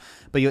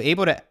stuff, but you're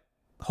able to,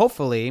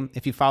 hopefully,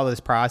 if you follow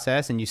this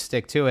process and you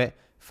stick to it,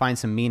 find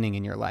some meaning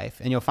in your life.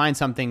 And you'll find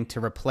something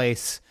to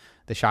replace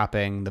the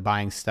shopping, the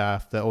buying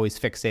stuff, the always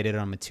fixated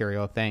on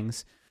material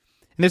things.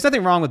 And there's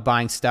nothing wrong with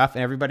buying stuff,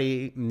 and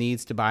everybody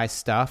needs to buy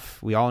stuff.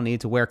 We all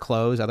need to wear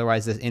clothes.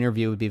 Otherwise, this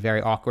interview would be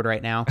very awkward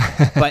right now.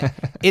 But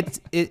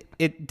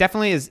it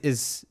definitely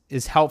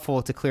is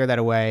helpful to clear that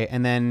away,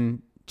 and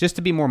then just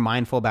to be more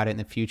mindful about it in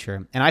the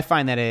future. And I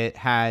find that it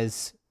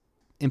has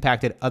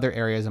impacted other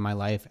areas of my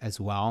life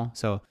as well.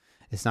 So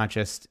it's not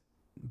just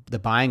the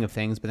buying of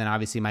things, but then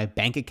obviously my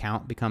bank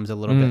account becomes a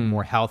little bit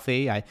more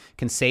healthy. I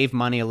can save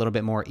money a little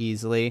bit more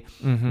easily.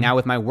 Mm-hmm. Now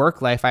with my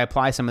work life, I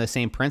apply some of the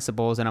same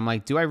principles, and I'm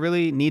like, do I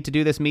really need to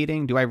do this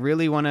meeting? Do I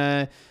really want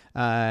to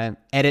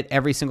edit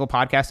every single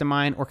podcast of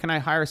mine? Or can I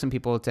hire some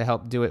people to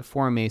help do it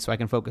for me so I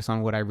can focus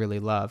on what I really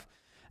love?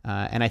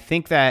 And I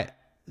think that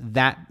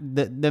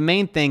the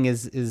main thing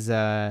is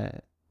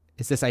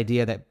this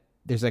idea that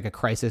there's like a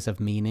crisis of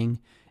meaning.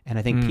 And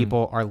I think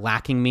people are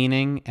lacking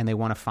meaning and they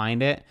want to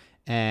find it.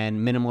 And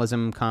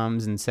minimalism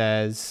comes and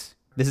says,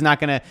 this is not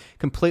going to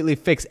completely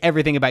fix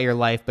everything about your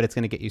life, but it's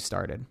going to get you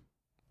started.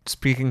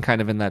 Speaking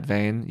kind of in that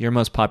vein, your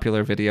most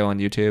popular video on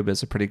YouTube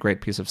is a pretty great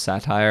piece of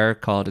satire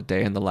called A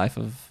Day in the Life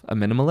of a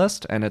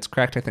Minimalist. And it's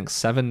cracked, I think,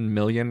 7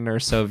 million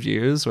or so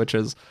views, which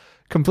is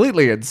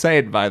completely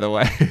insane, by the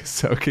way.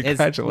 So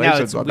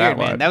congratulations on that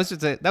one. Man. That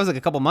was like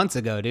a couple months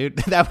ago,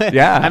 dude.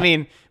 Yeah. I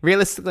mean,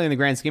 realistically, in the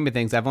grand scheme of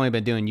things, I've only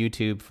been doing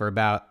YouTube for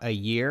about a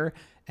year.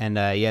 And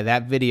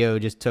that video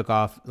just took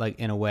off like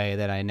in a way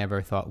that I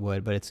never thought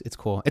would, but it's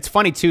cool. It's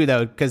funny too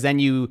though, because then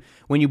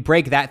when you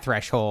break that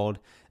threshold,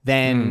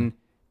 then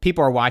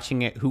people are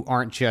watching it who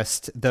aren't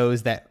just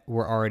those that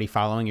were already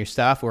following your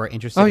stuff or are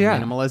interested in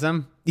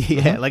minimalism.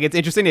 Yeah, like it's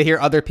interesting to hear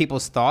other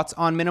people's thoughts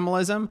on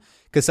minimalism,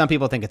 because some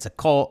people think it's a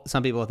cult,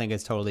 some people think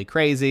it's totally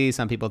crazy,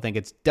 some people think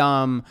it's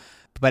dumb.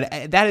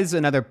 But that is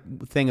another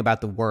thing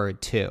about the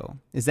word too,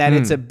 is that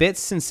it's a bit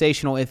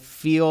sensational. It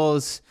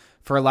feels,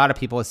 for a lot of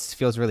people, it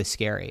feels really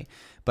scary.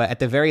 But at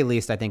the very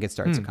least, I think it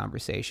starts a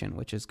conversation,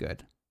 which is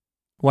good.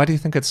 Why do you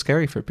think it's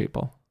scary for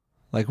people?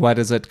 Like, why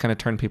does it kind of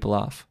turn people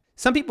off?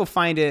 Some people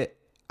find it,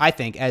 I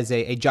think, as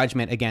a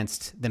judgment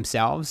against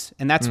themselves.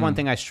 And that's one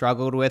thing I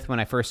struggled with when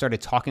I first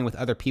started talking with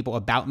other people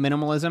about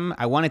minimalism.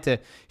 I wanted to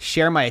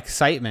share my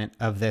excitement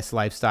of this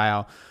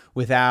lifestyle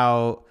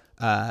without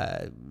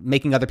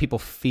making other people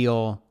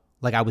feel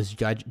like I was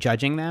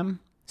judging them.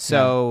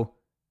 So...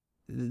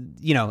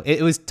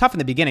 it was tough in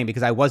the beginning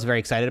because I was very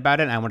excited about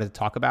it and I wanted to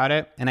talk about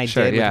it, and I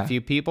did with a few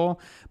people.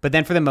 But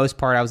then for the most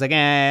part, I was like,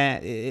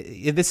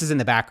 this is in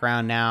the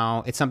background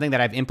now. It's something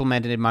that I've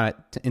implemented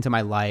into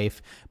my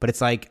life, but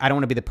it's like, I don't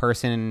want to be the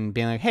person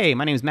being like, hey,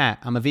 my name is Matt,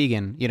 I'm a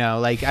vegan.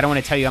 Like, I don't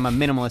want to tell you I'm a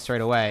minimalist right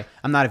away.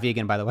 I'm not a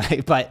vegan, by the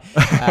way, but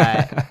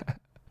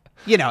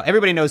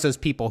everybody knows those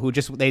people who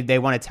just, they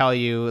want to tell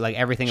you like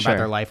everything about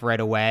their life right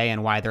away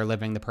and why they're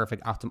living the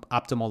perfect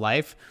optimal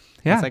life.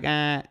 Yeah. It's like,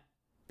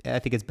 I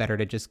think it's better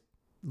to just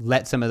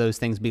let some of those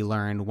things be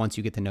learned once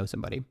you get to know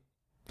somebody.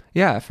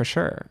 Yeah, for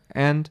sure.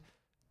 And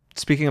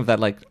speaking of that,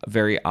 like,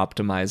 very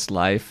optimized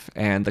life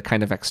and the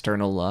kind of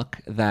external look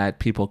that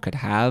people could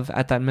have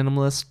at that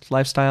minimalist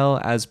lifestyle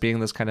as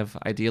being this kind of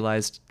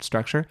idealized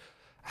structure,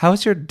 how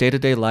has your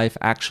day-to-day life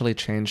actually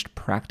changed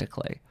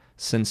practically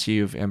since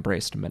you've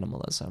embraced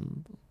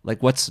minimalism?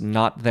 Like, what's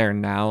not there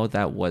now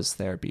that was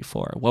there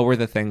before? What were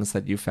the things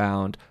that you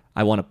found,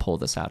 I want to pull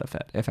this out of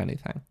it, if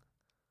anything?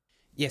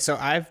 Yeah, so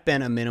I've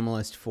been a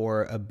minimalist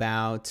for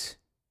about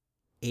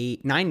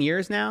 9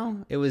 years now.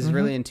 It was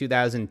really in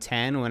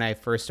 2010 when I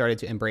first started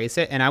to embrace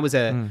it. And I was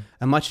a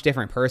much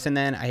different person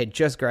then. I had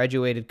just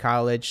graduated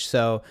college,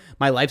 so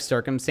my life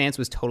circumstance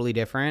was totally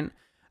different.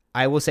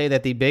 I will say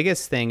that the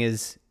biggest thing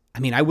is I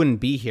mean, I wouldn't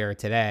be here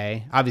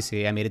today.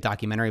 Obviously, I made a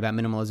documentary about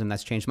minimalism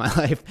that's changed my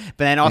life.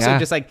 But then also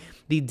just like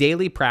the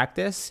daily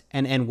practice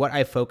and what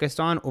I focused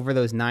on over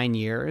those 9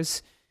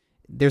 years,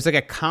 there's like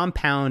a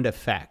compound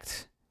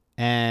effect.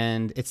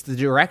 And it's the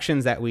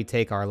directions that we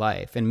take our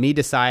life. And me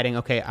deciding,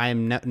 okay,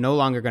 I'm no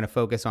longer going to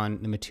focus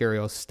on the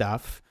material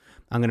stuff.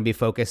 I'm going to be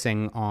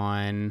focusing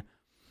on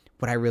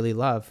what I really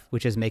love,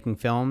 which is making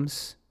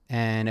films,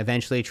 and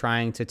eventually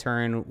trying to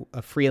turn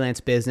a freelance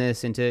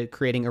business into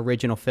creating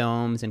original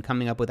films and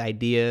coming up with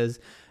ideas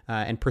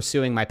and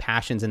pursuing my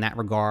passions in that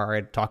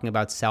regard, talking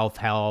about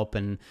self-help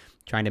and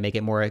trying to make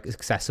it more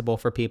accessible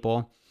for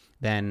people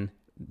than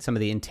some of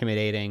the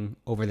intimidating,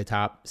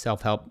 over-the-top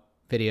self-help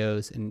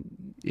videos and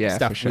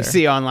stuff we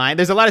see online.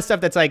 There's a lot of stuff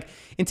that's like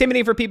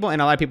intimidating for people,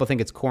 and a lot of people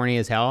think it's corny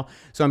as hell.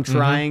 So I'm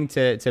trying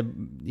to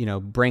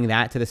bring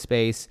that to the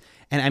space.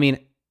 And I mean,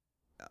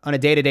 on a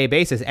day-to-day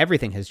basis,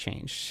 everything has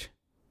changed.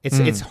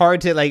 It's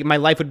hard to, like, my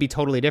life would be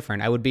totally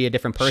different. I would be a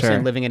different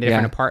person living in a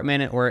different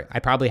apartment, or I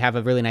probably have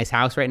a really nice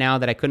house right now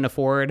that I couldn't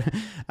afford.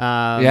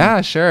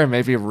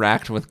 Maybe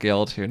racked with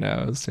guilt. Who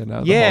knows?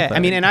 I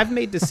mean, and I've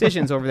made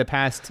decisions over the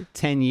past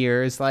 10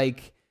 years,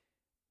 like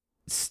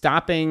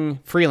stopping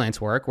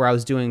freelance work where I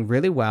was doing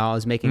really well. I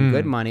was making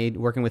good money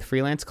working with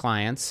freelance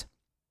clients,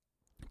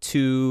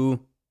 to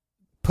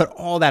put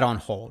all that on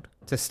hold,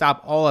 to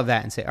stop all of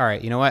that and say, all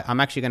right, you know what? I'm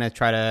actually going to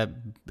try to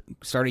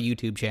start a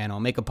YouTube channel,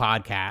 make a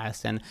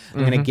podcast, and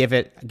I'm going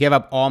to give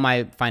up all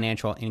my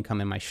financial income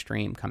and my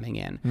stream coming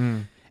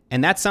in.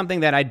 And that's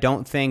something that I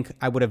don't think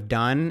I would have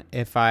done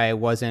if I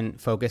wasn't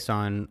focused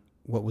on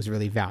what was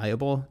really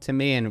valuable to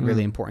me and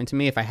really important to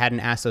me. If I hadn't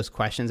asked those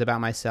questions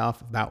about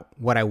myself, about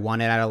what I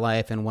wanted out of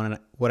life and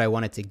what I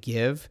wanted to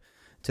give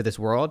to this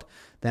world,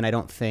 then I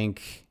don't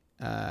think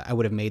I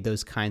would have made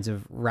those kinds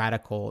of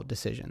radical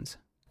decisions.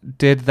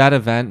 Did that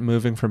event,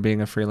 moving from being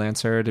a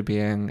freelancer to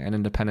being an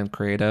independent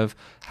creative,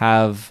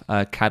 have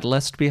a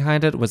catalyst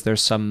behind it? Was there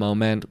some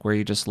moment where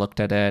you just looked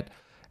at it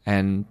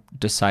and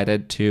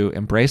decided to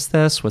embrace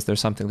this? Was there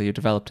something that you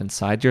developed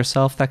inside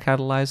yourself that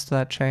catalyzed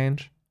that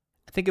change?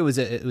 I think it was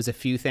a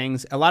few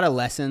things. A lot of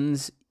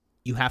lessons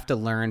you have to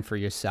learn for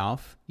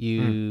yourself.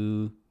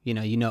 It's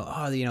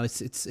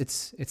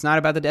not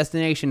about the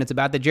destination, it's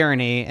about the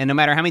journey. And no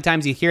matter how many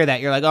times you hear that,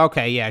 you're like,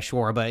 okay, yeah,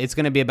 sure, but it's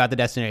going to be about the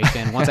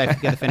destination once I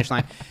get the finish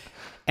line.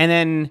 And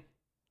then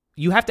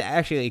you have to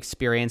actually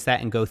experience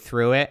that and go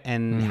through it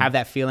and have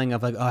that feeling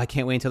of like, oh, I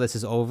can't wait until this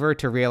is over,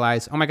 to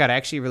realize, oh my God, I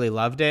actually really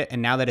loved it.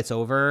 And now that it's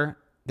over,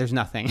 there's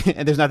nothing.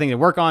 There's nothing to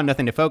work on,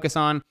 nothing to focus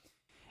on.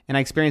 And I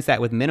experienced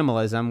that with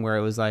minimalism, where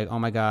it was like, oh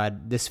my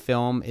God, this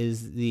film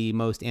is the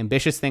most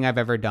ambitious thing I've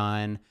ever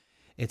done.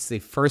 It's the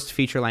first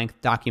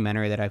feature-length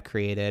documentary that I've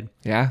created.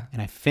 Yeah.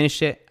 And I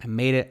finished it. I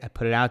made it. I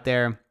put it out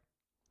there.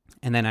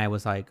 And then I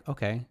was like,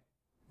 okay,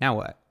 now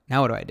what?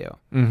 Now what do I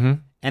do?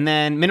 And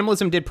then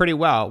minimalism did pretty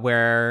well,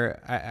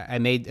 where I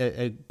made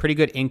a pretty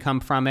good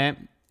income from it.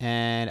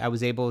 And I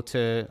was able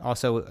to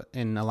also,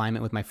 in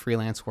alignment with my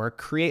freelance work,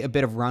 create a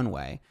bit of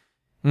runway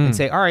and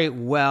say, all right,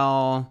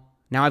 well,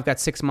 now I've got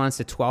 6 months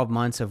to 12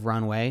 months of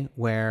runway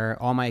where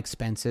all my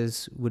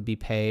expenses would be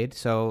paid,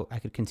 so I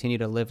could continue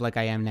to live like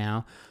I am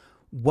now.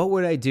 What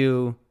would I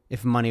do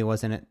if money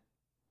wasn't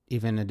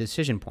even a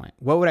decision point?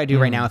 What would I do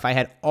right now if I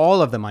had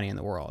all of the money in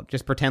the world?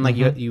 Just pretend like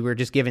you were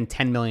just given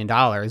 $10 million.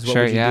 What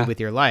would you do with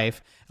your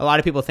life? A lot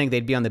of people think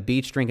they'd be on the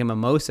beach drinking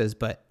mimosas,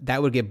 but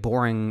that would get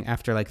boring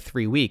after like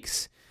 3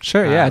 weeks. It's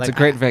a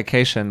great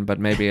vacation, but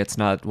maybe it's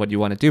not what you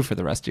want to do for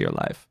the rest of your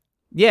life.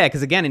 Yeah,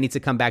 because again, it needs to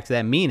come back to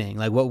that meaning.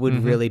 Like, what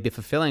would really be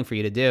fulfilling for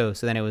you to do?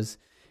 So then it was,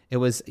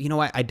 you know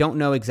what? I don't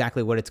know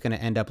exactly what it's going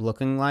to end up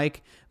looking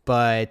like,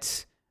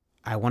 but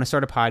I want to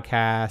start a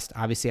podcast.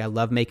 Obviously, I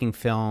love making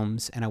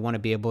films, and I want to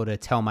be able to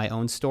tell my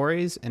own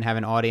stories and have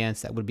an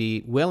audience that would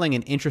be willing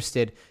and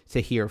interested to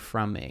hear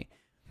from me.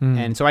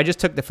 And so I just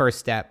took the first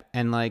step,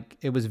 and like,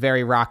 it was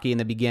very rocky in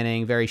the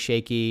beginning, very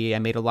shaky. I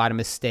made a lot of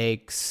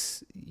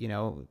mistakes,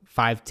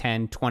 5,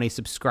 10, 20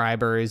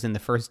 subscribers in the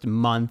first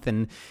month,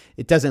 and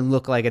it doesn't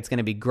look like it's going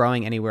to be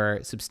growing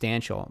anywhere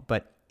substantial.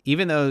 But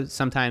even though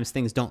sometimes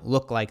things don't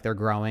look like they're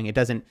growing, it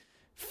doesn't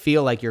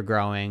feel like you're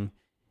growing.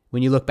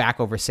 When you look back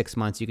over 6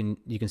 months, you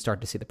can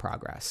start to see the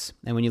progress.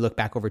 And when you look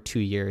back over 2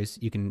 years,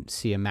 you can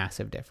see a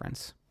massive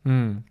difference.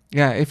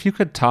 Yeah, if you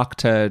could talk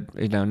to,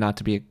 not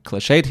to be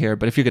cliched here,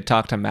 but if you could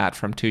talk to Matt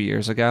from 2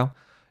 years ago,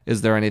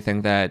 is there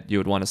anything that you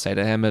would want to say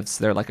to him? Is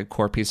there like a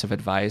core piece of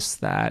advice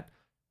that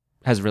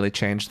has really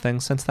changed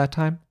things since that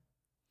time?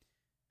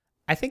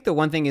 I think the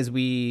one thing is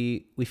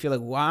we feel like,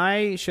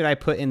 why should I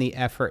put in the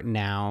effort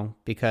now?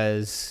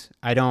 Because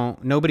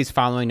nobody's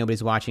following,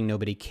 nobody's watching,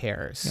 nobody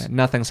cares. Yeah,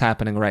 nothing's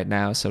happening right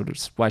now, so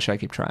why should I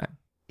keep trying?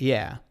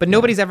 Yeah, but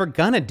nobody's ever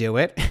gonna do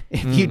it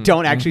if you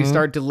don't actually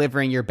start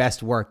delivering your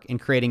best work and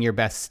creating your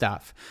best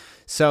stuff.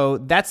 So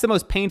that's the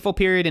most painful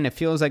period, and it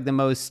feels like the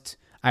most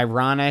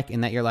ironic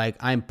in that you're like,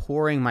 I'm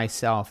pouring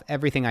myself,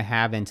 everything I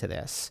have into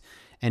this,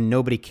 and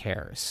nobody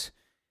cares.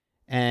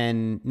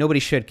 And nobody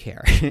should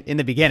care in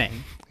the beginning.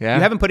 Yeah.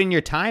 You haven't put in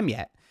your time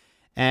yet.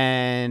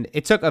 And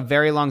it took a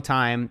very long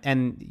time,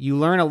 and you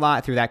learn a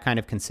lot through that kind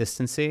of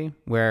consistency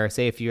where,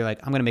 say, if you're like,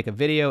 I'm going to make a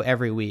video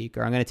every week,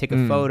 or I'm going to take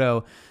a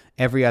photo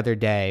every other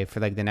day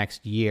for like the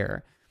next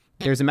year,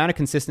 there's an amount of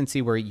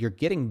consistency where you're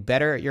getting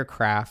better at your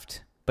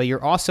craft, but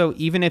you're also,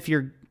 even if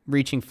you're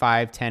reaching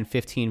 5, 10,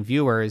 15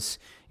 viewers,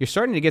 you're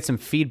starting to get some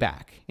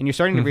feedback, and you're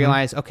starting to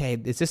realize, okay,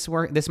 is this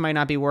work? This might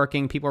not be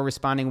working. People are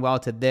responding well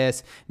to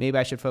this. Maybe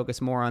I should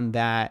focus more on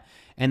that.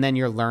 And then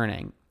you're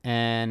learning.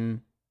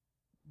 And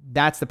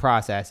that's the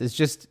process. It's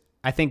just,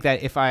 I think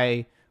that if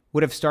I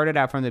would have started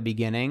out from the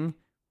beginning,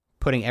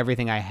 putting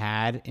everything I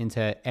had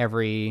into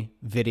every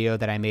video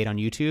that I made on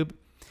YouTube,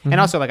 and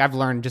also like I've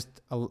learned just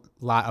a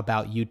lot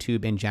about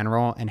YouTube in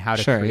general and how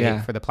to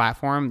create for the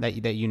platform that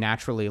you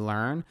naturally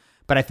learn.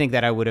 But I think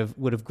that I would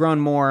have grown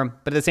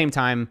more. But at the same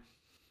time,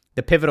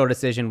 the pivotal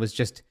decision was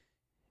just,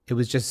 it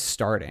was just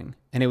starting,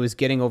 and it was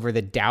getting over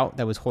the doubt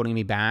that was holding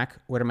me back.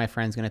 What are my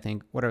friends going to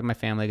think? What are my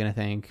family going to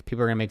think?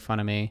 People are going to make fun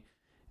of me.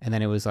 And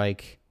then it was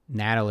like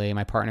Natalie,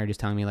 my partner, just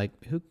telling me like,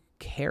 who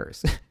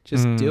cares?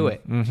 Just do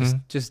it.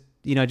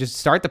 Just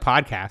start the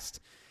podcast.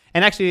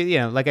 And actually,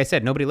 like I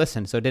said, nobody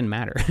listened, so it didn't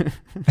matter.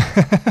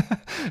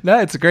 No,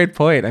 it's a great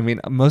point. I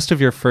mean, most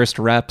of your first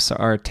reps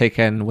are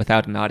taken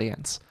without an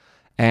audience.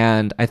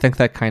 And I think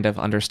that kind of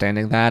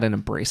understanding that and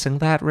embracing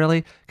that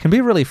really can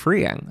be really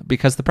freeing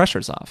because the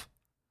pressure's off.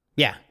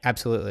 Yeah,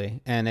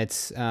 absolutely. And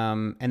it's,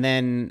 and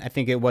then I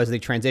think it was the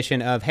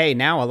transition of, hey,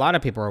 now a lot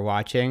of people are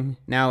watching.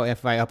 Now,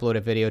 if I upload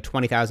a video,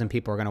 20,000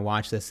 people are going to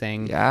watch this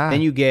thing. Yeah.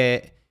 Then you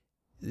get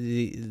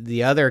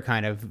the other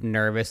kind of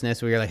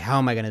nervousness where you're like, how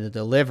am I going to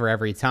deliver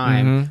every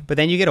time? But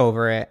then you get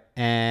over it,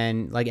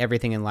 and like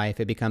everything in life,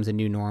 it becomes a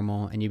new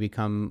normal, and you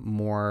become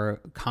more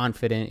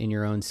confident in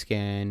your own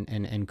skin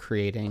and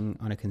creating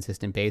on a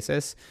consistent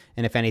basis.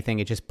 And if anything,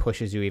 it just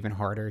pushes you even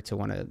harder to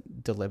want to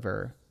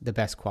deliver the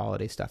best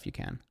quality stuff you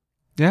can.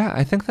 Yeah,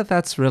 I think that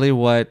that's really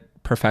what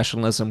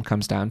professionalism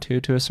comes down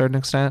to a certain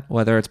extent,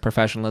 whether it's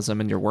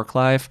professionalism in your work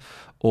life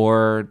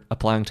or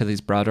applying to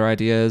these broader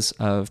ideas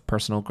of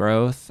personal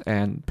growth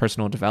and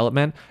personal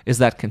development, is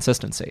that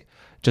consistency.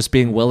 Just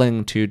being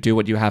willing to do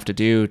what you have to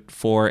do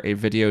for a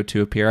video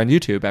to appear on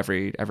YouTube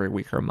every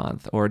week or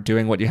month, or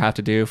doing what you have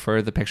to do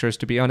for the pictures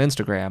to be on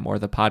Instagram or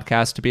the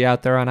podcast to be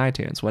out there on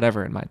iTunes,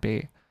 whatever it might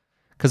be.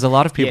 Because a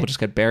lot of people just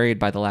get buried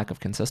by the lack of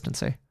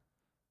consistency.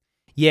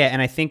 Yeah,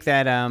 and I think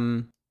that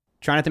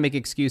try not to make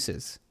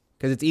excuses,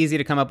 because it's easy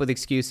to come up with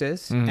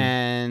excuses.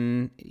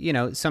 And,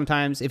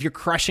 sometimes if you're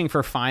crushing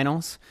for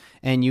finals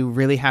and you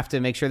really have to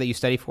make sure that you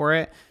study for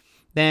it,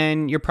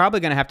 then you're probably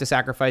going to have to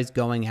sacrifice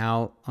going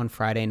out on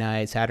Friday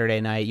night,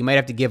 Saturday night. You might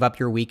have to give up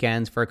your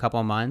weekends for a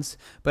couple of months,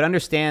 but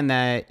understand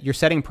that you're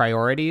setting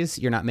priorities.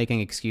 You're not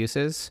making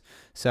excuses.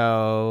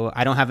 So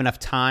I don't have enough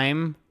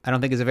time, I don't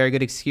think is a very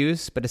good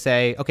excuse, but to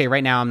say, okay,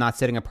 right now I'm not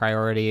setting a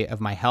priority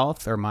of my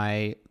health or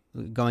my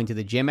going to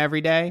the gym every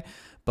day.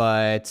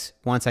 But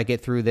once I get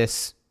through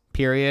this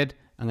period,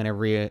 I'm going to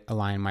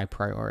realign my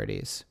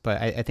priorities.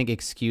 But I think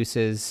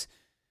excuses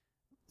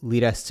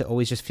lead us to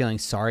always just feeling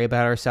sorry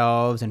about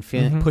ourselves and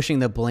pushing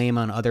the blame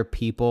on other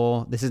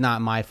people. This is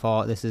not my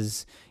fault. This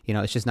is,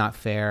 it's just not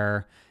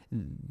fair.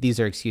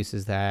 These are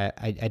excuses that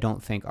I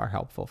don't think are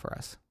helpful for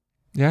us.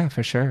 Yeah,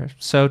 for sure.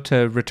 So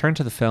to return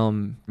to the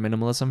film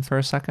Minimalism for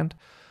a second,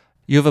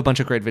 you have a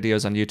bunch of great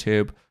videos on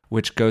YouTube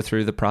which go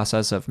through the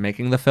process of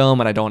making the film,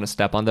 and I don't want to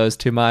step on those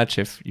too much.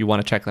 If you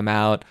want to check them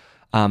out,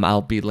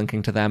 I'll be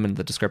linking to them in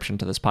the description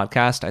to this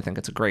podcast. I think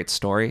it's a great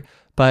story.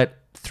 But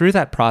through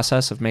that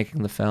process of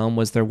making the film,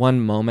 was there one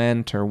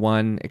moment or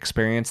one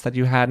experience that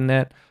you had in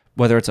it,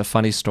 whether it's a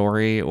funny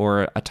story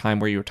or a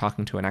time where you were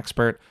talking to an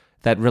expert,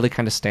 that really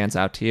kind of stands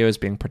out to you as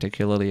being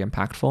particularly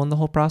impactful in the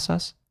whole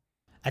process?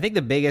 I think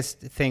the biggest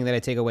thing that I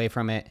take away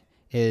from it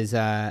is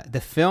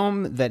the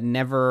film that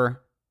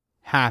never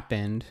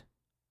happened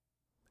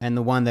and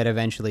the one that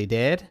eventually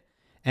did.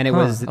 And it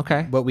was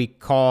what we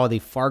call the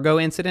Fargo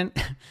incident,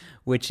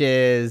 which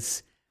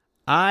is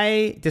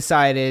I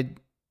decided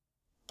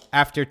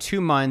after 2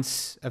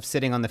 months of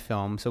sitting on the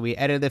film, so we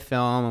edited the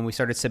film and we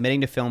started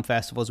submitting to film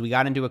festivals. We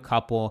got into a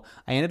couple.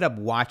 I ended up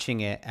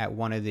watching it at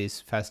one of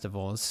these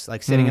festivals,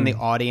 like sitting in the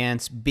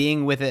audience,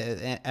 being with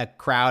a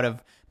crowd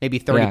of maybe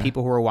 30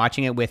 people who were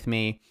watching it with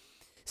me,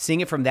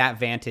 seeing it from that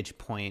vantage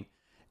point.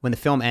 When the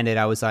film ended,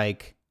 I was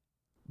like,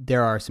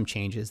 there are some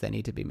changes that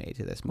need to be made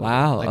to this movie.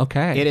 Wow, like,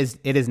 okay.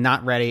 It is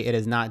not ready. It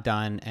is not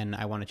done, and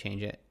I want to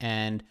change it.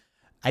 And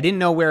I didn't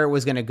know where it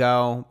was going to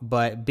go,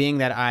 but being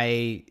that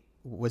I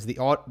was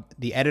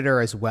the editor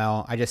as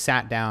well, I just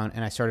sat down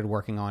and I started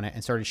working on it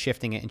and started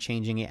shifting it and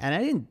changing it. And I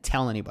didn't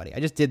tell anybody. I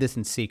just did this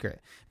in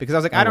secret because I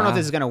was like, I don't know if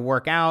this is going to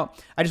work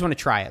out. I just want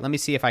to try it. Let me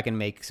see if I can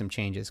make some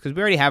changes, because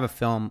we already have a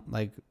film.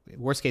 Like,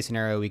 worst case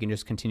scenario, we can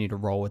just continue to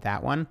roll with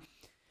that one.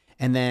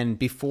 And then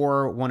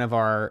before one of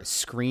our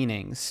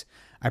screenings,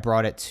 I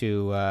brought it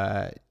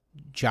to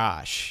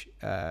Josh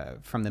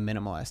from the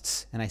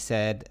Minimalists, and I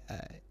said,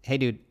 "Hey,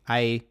 dude,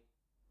 I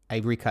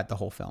recut the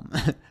whole film,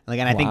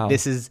 and I think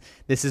this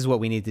is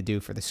what we need to do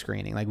for the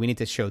screening. Like, we need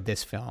to show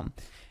this film."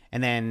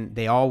 And then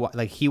they all,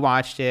 like, he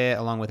watched it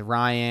along with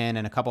Ryan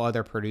and a couple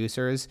other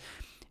producers.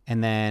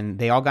 And then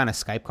they all got on a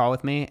Skype call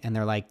with me, and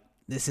they're like,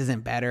 this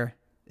isn't better.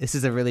 This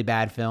is a really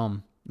bad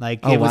film.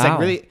 Like, it was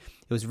it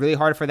was really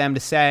hard for them to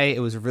say. It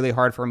was really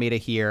hard for me to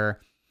hear.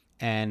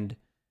 And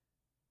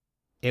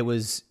it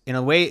was, in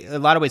a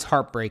lot of ways,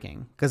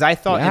 heartbreaking, because I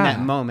thought in that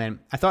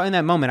moment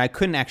I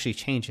couldn't actually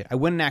change it. I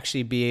wouldn't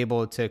actually be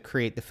able to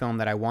create the film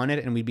that I wanted,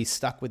 and we'd be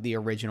stuck with the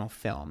original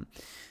film.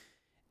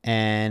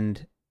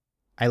 And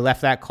I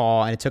left that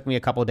call, and it took me a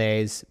couple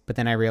days, but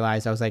then I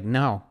realized, I was like,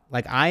 no,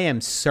 like, I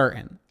am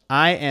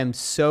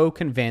so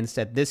convinced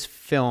that this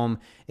film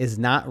is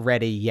not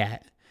ready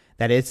yet,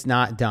 that it's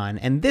not done.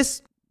 And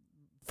this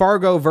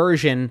Fargo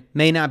version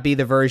may not be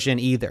the version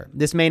either.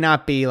 This may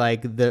not be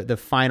like the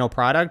final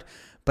product,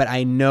 but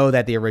I know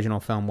that the original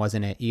film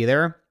wasn't it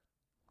either.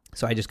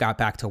 So I just got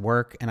back to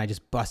work, and I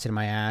just busted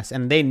my ass.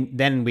 And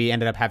then we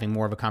ended up having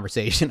more of a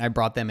conversation. I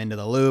brought them into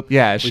the loop.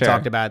 Yeah, sure. We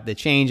talked about the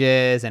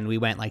changes, and we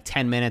went like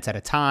 10 minutes at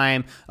a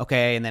time.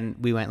 Okay. And then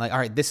we went like, all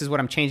right, this is what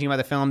I'm changing about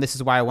the film. This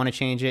is why I want to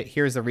change it.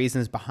 Here's the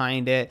reasons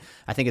behind it.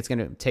 I think it's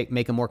going to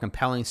make a more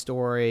compelling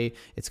story.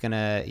 It's going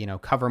to,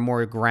 cover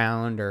more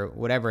ground or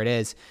whatever it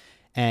is.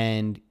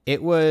 And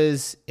it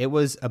was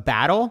a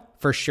battle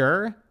for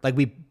sure. Like,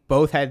 we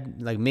both had,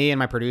 like, me and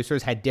my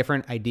producers had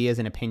different ideas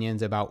and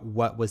opinions about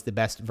what was the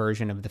best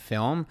version of the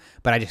film,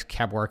 but I just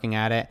kept working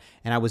at it,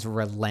 and I was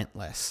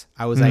relentless.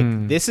 I was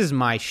like, this is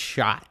my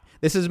shot.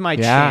 This is my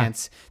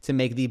chance to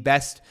make the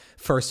best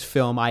first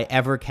film I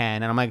ever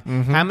can. And I'm like,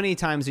 how many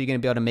times are you going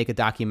to be able to make a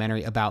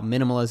documentary about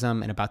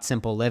minimalism and about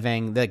simple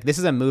living? Like, this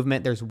is a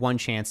movement. There's one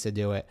chance to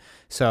do it.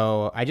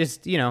 So I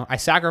just, I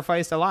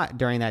sacrificed a lot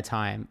during that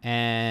time,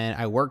 and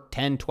I worked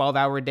 10,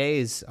 12-hour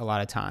days a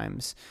lot of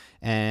times.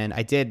 And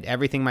I did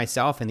everything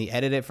myself, and the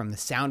edit it from the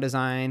sound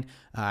design.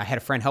 I had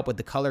a friend help with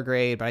the color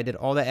grade, but I did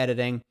all the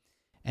editing.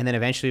 And then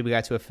eventually we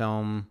got to a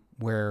film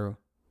where,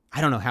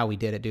 I don't know how we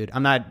did it, dude.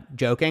 I'm not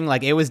joking.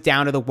 Like, it was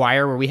down to the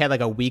wire where we had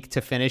like a week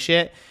to finish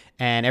it,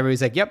 and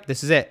everybody's like, yep,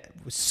 this is it.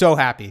 I was so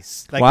happy.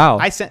 Like, wow.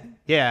 I sent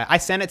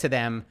it to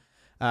them,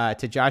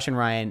 to Josh and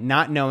Ryan,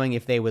 not knowing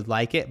if they would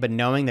like it, but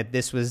knowing that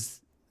this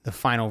was the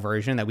final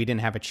version, that we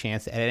didn't have a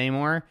chance to edit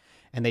anymore.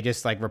 And they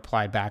just like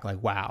replied back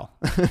like, wow,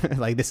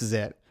 like, this is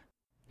it.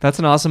 That's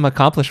an awesome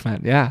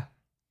accomplishment. Yeah.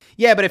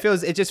 Yeah, but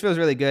it just feels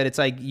really good. It's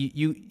like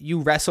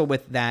you wrestle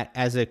with that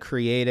as a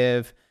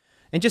creative,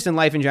 and just in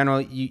life in general,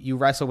 you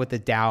wrestle with the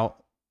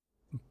doubt,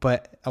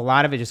 but a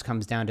lot of it just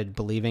comes down to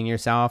believing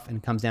yourself,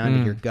 and comes down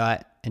to your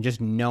gut, and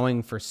just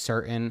knowing for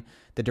certain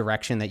the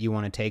direction that you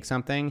want to take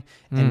something,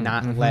 and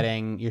not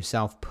letting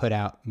yourself put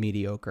out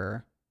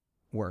mediocre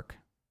work.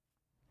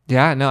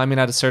 Yeah, no, I mean,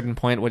 at a certain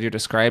point, what you're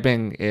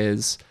describing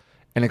is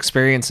an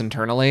experience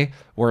internally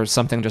where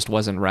something just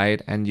wasn't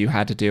right, and you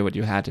had to do what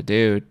you had to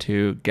do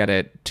to get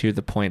it to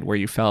the point where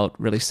you felt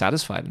really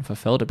satisfied and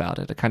fulfilled about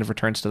it. It kind of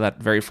returns to that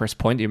very first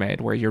point you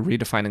made, where you're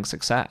redefining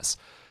success.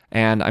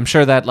 And I'm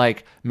sure that,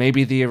 like,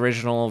 maybe the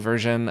original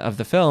version of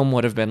the film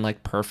would have been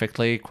like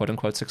perfectly quote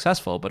unquote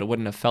successful, but it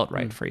wouldn't have felt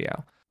right for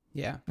you.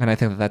 Yeah. And I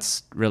think that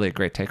that's really a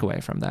great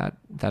takeaway from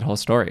that whole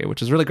story,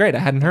 which is really great. I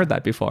hadn't heard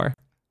that before.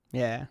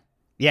 Yeah.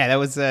 Yeah, that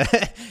was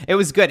it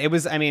was good. It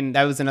was, I mean,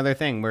 that was another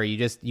thing where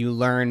you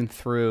learn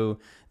through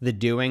the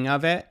doing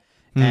of it,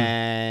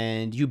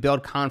 and you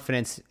build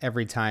confidence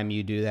every time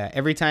you do that.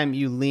 Every time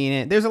you lean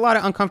in, there's a lot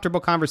of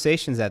uncomfortable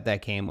conversations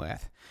that came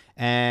with,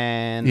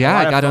 and a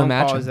lot of phone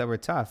calls that were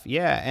tough.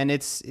 Yeah, and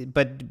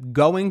but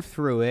going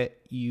through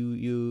it,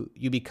 you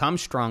become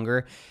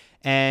stronger.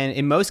 And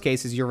in most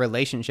cases, your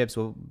relationships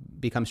will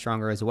become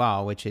stronger as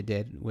well, which it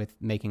did with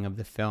making of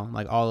the film.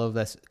 Like, all of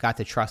us got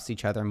to trust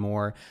each other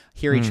more,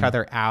 hear each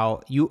other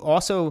out. You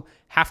also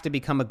have to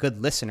become a good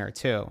listener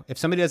too. If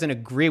somebody doesn't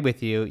agree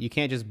with you, you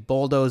can't just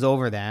bulldoze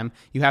over them.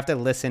 You have to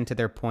listen to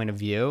their point of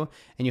view,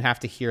 and you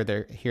have to hear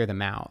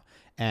them out.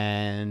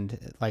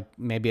 And like,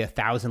 maybe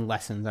 1,000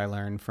 lessons I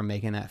learned from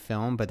making that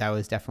film, but that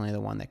was definitely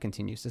the one that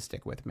continues to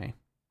stick with me.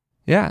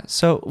 Yeah.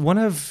 So one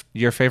of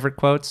your favorite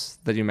quotes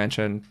that you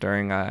mentioned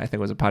during, I think it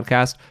was a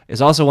podcast, is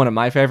also one of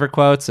my favorite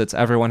quotes. It's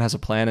 "Everyone has a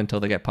plan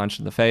until they get punched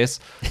in the face,"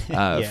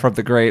 from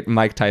the great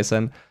Mike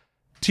Tyson.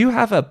 Do you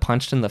have a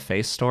punched in the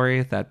face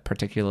story that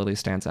particularly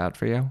stands out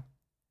for you?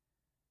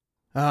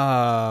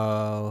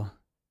 Oh,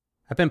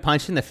 I've been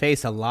punched in the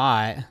face a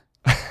lot.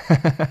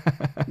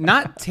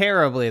 Not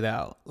terribly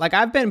though. Like,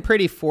 I've been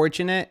pretty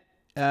fortunate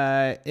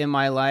in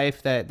my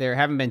life that there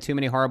haven't been too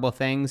many horrible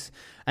things.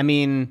 I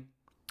mean,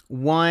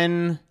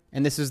 one,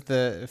 and this is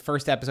the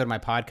first episode of my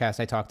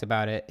podcast, I talked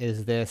about it,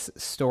 is this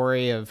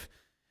story of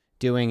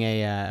doing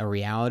a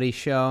reality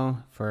show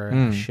for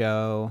a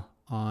show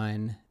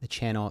on the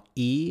channel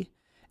E.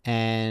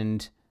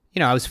 And,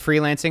 I was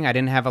freelancing. I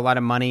didn't have a lot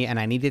of money, and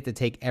I needed to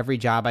take every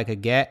job I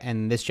could get.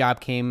 And this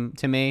job came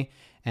to me,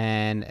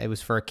 and it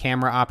was for a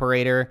camera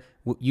operator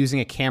using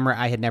a camera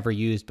I had never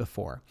used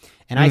before.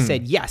 And I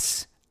said,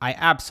 yes, I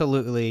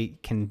absolutely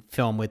can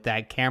film with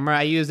that camera.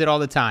 I use it all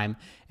the time.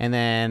 And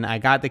then I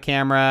got the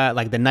camera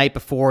like the night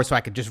before so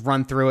I could just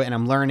run through it, and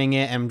I'm learning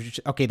it. And I'm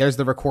just, okay, there's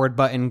the record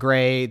button,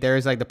 great.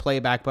 There's like the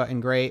playback button,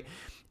 great.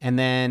 And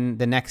then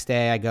the next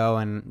day I go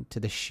and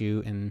to the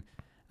shoot, and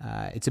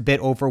it's a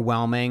bit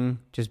overwhelming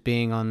just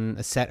being on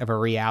a set of a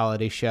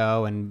reality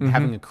show and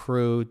having a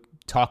crew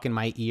talk in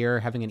my ear,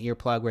 having an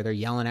earplug where they're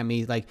yelling at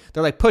me, like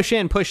they're like, push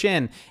in.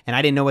 And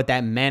I didn't know what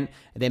that meant.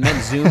 They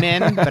meant zoom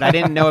in, but I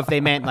didn't know if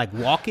they meant like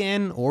walk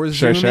in or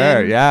zoom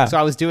in. Yeah. So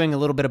I was doing a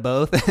little bit of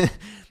both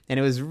and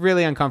it was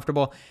really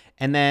uncomfortable.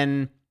 And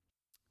then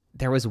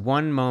there was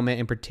one moment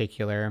in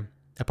particular,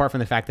 apart from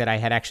the fact that I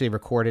had actually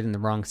recorded in the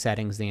wrong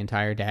settings the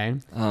entire day.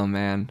 Oh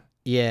man.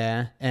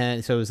 Yeah.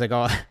 And so it was like,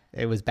 oh,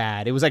 it was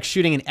bad. It was like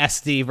shooting an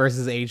SD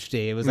versus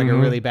HD. It was like a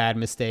really bad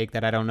mistake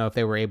that I don't know if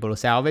they were able to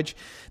salvage.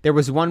 There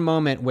was one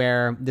moment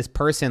where this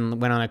person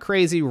went on a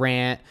crazy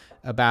rant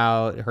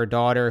about her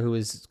daughter who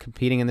was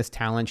competing in this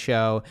talent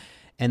show.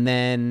 And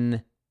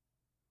then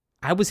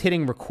I was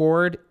hitting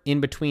record in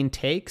between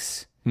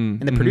takes.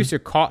 And the producer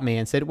caught me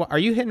and said, well, are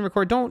you hitting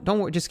record? Don't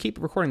worry, just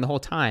keep recording the whole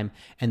time.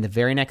 And the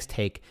very next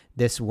take,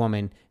 this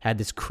woman had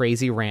this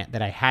crazy rant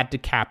that I had to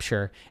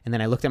capture. And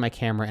then I looked at my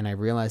camera and I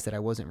realized that I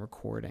wasn't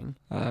recording.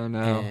 Oh, no.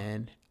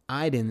 And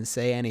I didn't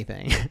say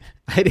anything.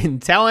 I didn't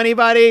tell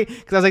anybody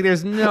because I was like,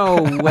 there's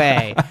no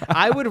way.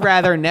 I would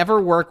rather never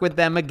work with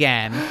them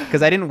again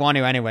because I didn't want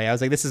to anyway. I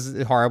was like, this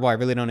is horrible. I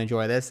really don't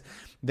enjoy this.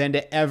 Than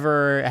to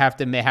ever have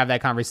to have that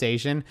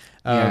conversation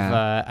of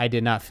I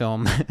did not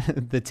film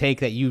the take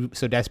that you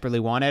so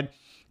desperately wanted.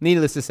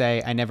 Needless to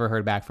say, I never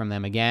heard back from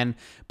them again.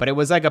 But it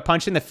was like a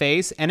punch in the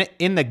face and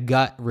in the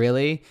gut,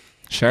 really.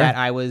 Sure. That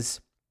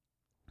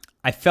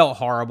I felt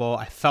horrible.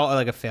 I felt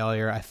like a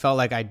failure. I felt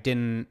like I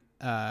didn't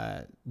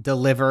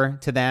deliver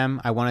to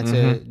them. I wanted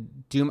to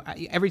do,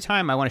 every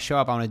time I want to show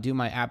up, I want to do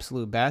my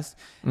absolute best.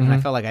 And I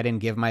felt like I didn't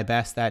give my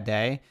best that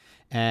day.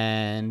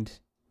 And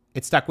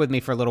it stuck with me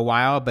for a little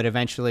while, but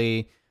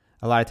eventually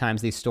a lot of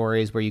times these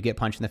stories where you get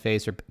punched in the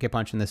face or get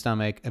punched in the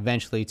stomach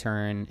eventually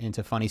turn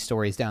into funny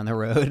stories down the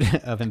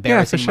road of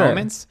embarrassing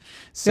moments.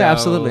 So, yeah,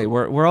 absolutely.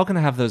 We're all going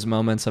to have those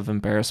moments of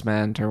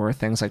embarrassment or where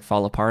things like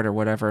fall apart or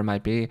whatever it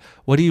might be.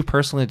 What do you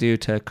personally do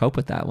to cope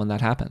with that when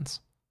that happens?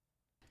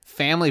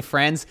 Family,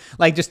 friends,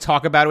 like just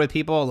talk about it with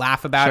people,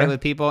 laugh about it with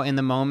people in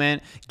the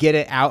moment, get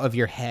it out of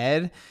your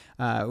head.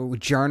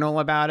 Journal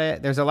about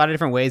it. There's a lot of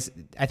different ways.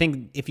 I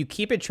think if you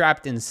keep it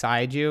trapped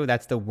inside you,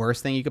 that's the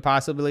worst thing you could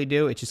possibly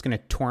do. It's just going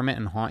to torment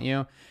and haunt you.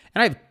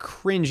 And I have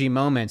cringy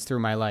moments through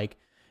my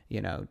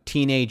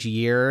teenage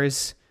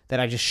years that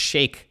I just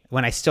shake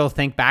when I still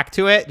think back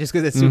to it just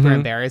because it's super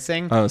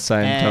embarrassing. Oh,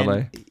 same,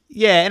 totally.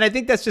 Yeah, and I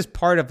think that's just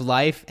part of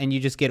life and you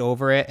just get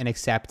over it and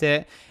accept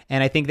it.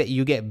 And I think that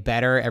you get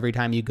better every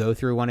time you go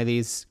through one of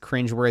these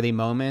cringeworthy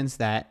moments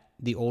that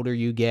the older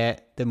you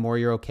get, the more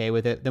you're okay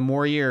with it, the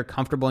more you're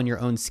comfortable in your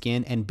own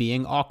skin and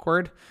being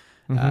awkward.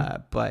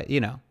 But,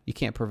 you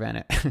can't prevent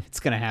it. It's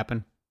going to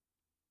happen.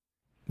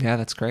 Yeah,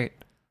 that's great.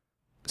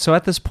 So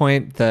at this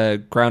point,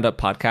 the Ground Up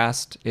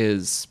podcast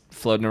is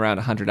floating around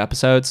 100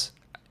 episodes.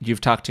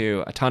 You've talked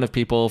to a ton of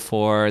people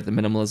for the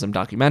Minimalism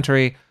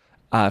documentary.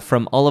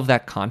 From all of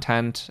that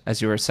content,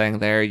 as you were saying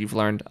there, you've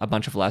learned a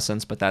bunch of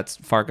lessons, but that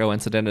Fargo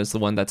incident is the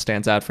one that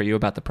stands out for you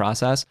about the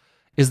process.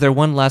 Is there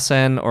one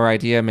lesson or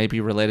idea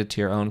maybe related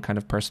to your own kind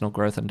of personal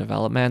growth and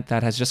development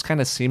that has just kind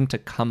of seemed to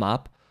come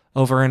up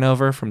over and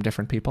over from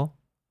different people?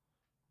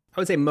 I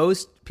would say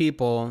most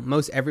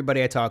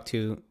everybody I talk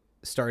to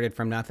started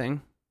from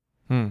nothing.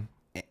 And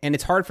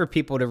it's hard for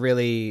people to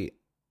really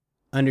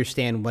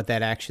understand what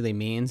that actually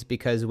means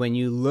because when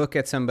you look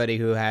at somebody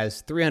who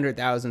has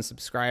 300,000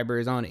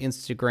 subscribers on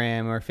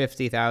Instagram or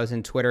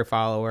 50,000 Twitter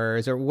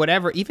followers or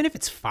whatever, even if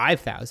it's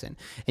 5,000,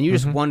 and you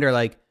just wonder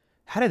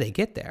how do they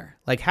get there?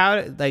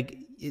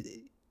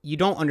 You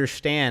don't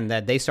understand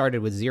that they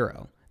started with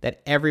zero,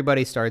 that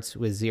everybody starts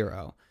with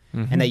zero,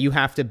 and that you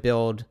have to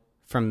build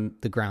from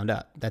the ground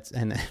up. That's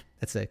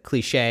a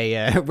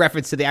cliche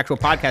reference to the actual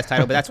podcast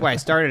title, but that's why I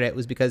started it,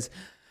 was because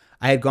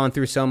I had gone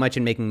through so much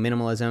in making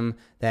minimalism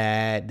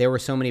that there were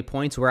so many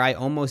points where I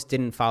almost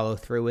didn't follow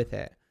through with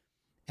it.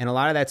 And a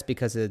lot of that's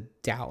because of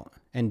doubt.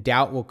 And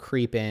doubt will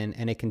creep in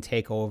and it can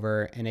take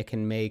over and it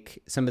can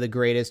make some of the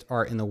greatest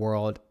art in the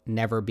world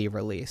never be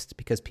released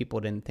because people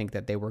didn't think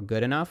that they were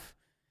good enough.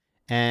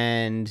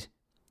 And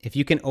if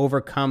you can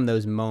overcome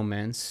those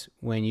moments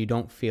when you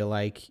don't feel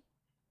like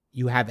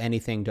you have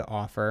anything to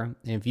offer,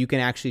 and if you can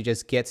actually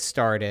just get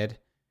started,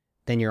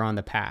 then you're on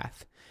the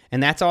path.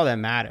 And that's all that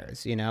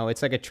matters.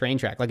 It's like a train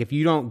track. Like if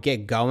you don't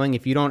get going,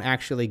 if you don't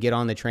actually get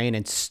on the train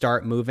and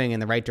start moving in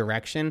the right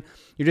direction,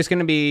 you're just going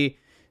to be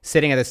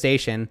sitting at the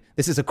station.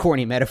 This is a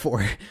corny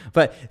metaphor,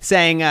 but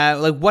saying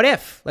what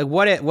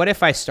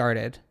if I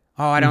started?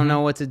 Oh, I don't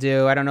know what to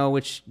do. I don't know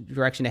which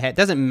direction to head. It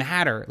doesn't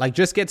matter.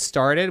 Just get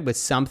started with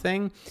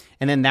something,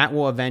 and then that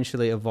will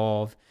eventually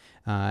evolve.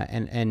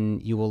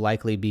 And you will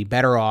likely be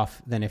better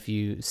off than if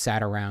you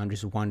sat around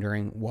just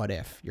wondering what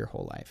if your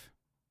whole life.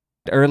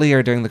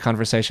 Earlier during the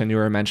conversation, you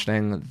were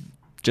mentioning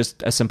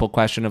just a simple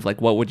question of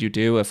like, what would you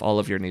do if all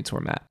of your needs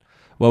were met?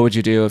 What would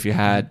you do if you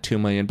had $2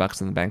 million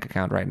in the bank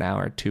account right now,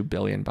 or $2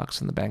 billion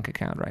in the bank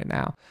account right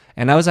now?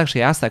 And I was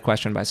actually asked that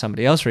question by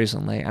somebody else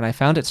recently, and I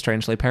found it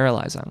strangely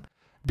paralyzing,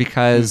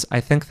 because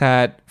I think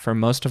that for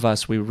most of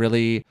us, we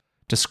really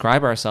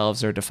describe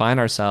ourselves or define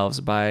ourselves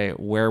by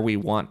where we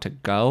want to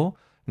go,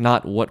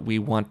 not what we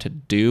want to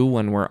do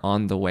when we're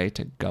on the way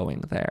to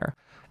going there.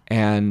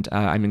 And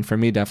I mean, for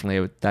me,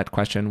 definitely that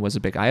question was a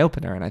big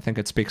eye-opener. And I think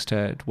it speaks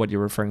to what you're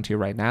referring to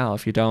right now.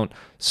 If you don't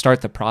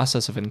start the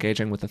process of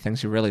engaging with the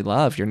things you really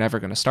love, you're never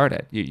going to start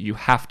it. You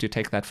have to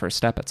take that first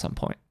step at some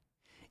point.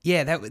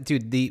 Yeah,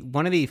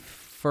 the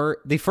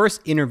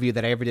first interview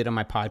that I ever did on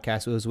my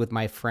podcast was with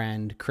my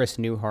friend Chris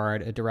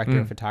Newhart, a director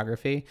of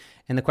photography.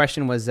 And the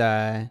question was,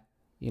 how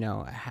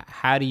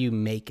do you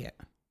make it?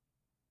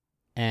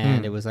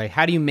 And it was like,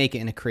 how do you make it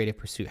in a creative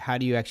pursuit? How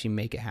do you actually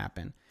make it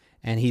happen?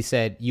 And he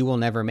said, you will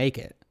never make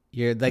it.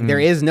 You're like, there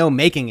is no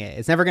making it.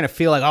 It's never going to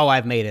feel like, oh,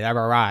 I've made it. I've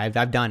arrived.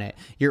 I've done it.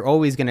 You're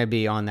always going to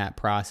be on that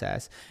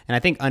process. And I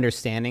think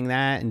understanding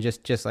that, and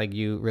just like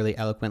you really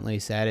eloquently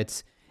said,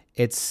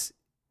 it's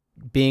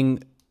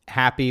being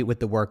happy with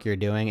the work you're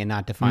doing and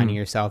not defining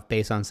yourself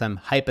based on some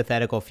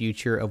hypothetical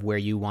future of where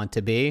you want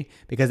to be,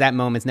 because that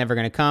moment's never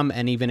going to come.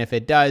 And even if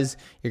it does,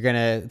 you're going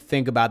to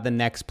think about the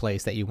next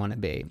place that you want to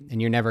be,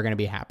 and you're never going to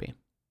be happy.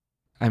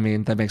 I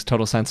mean, that makes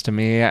total sense to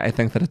me. I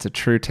think that it's a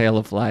true tale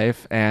of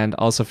life, and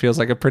also feels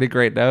like a pretty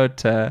great note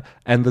to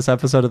end this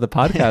episode of the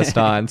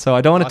podcast on. So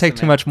I don't want to take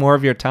too much more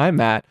of your time,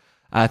 Matt.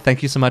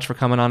 Thank you so much for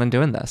coming on and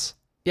doing this.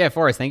 Yeah,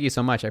 Forrest, thank you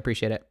so much. I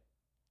appreciate it.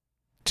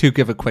 To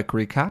give a quick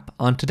recap,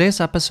 on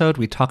today's episode,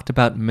 we talked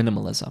about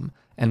minimalism,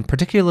 and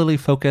particularly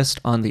focused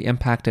on the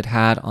impact it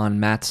had on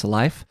Matt's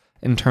life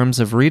in terms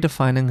of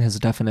redefining his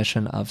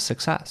definition of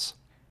success.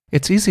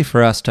 It's easy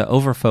for us to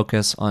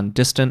overfocus on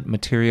distant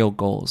material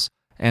goals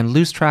and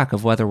lose track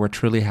of whether we're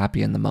truly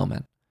happy in the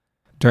moment.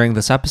 During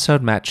this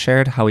episode, Matt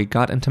shared how he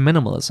got into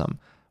minimalism,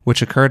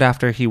 which occurred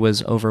after he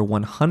was over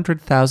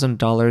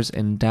 $100,000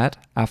 in debt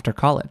after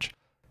college,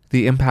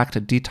 the impact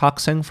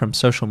detoxing from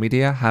social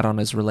media had on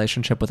his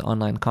relationship with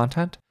online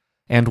content,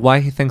 and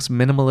why he thinks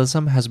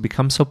minimalism has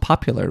become so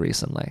popular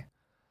recently.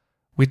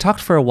 We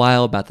talked for a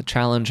while about the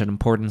challenge and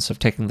importance of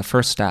taking the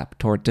first step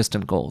toward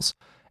distant goals,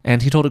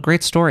 and he told a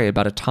great story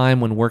about a time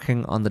when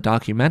working on the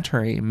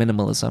documentary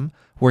Minimalism,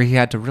 where he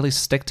had to really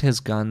stick to his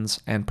guns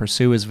and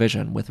pursue his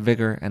vision with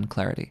vigor and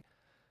clarity.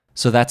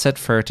 So that's it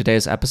for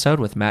today's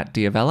episode with Matt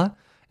D'Avella.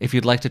 If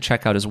you'd like to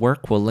check out his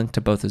work, we'll link to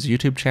both his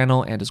YouTube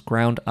channel and his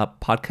Ground Up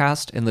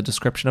podcast in the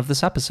description of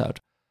this episode.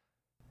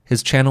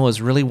 His channel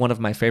is really one of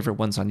my favorite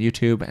ones on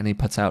YouTube, and he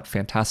puts out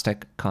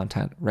fantastic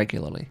content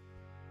regularly.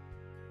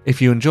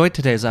 If you enjoyed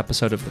today's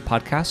episode of the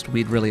podcast,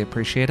 we'd really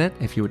appreciate it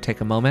if you would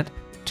take a moment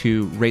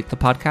to rate the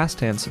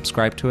podcast and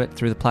subscribe to it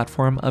through the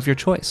platform of your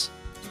choice.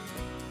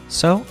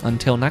 So,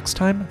 until next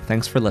time,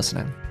 thanks for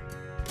listening.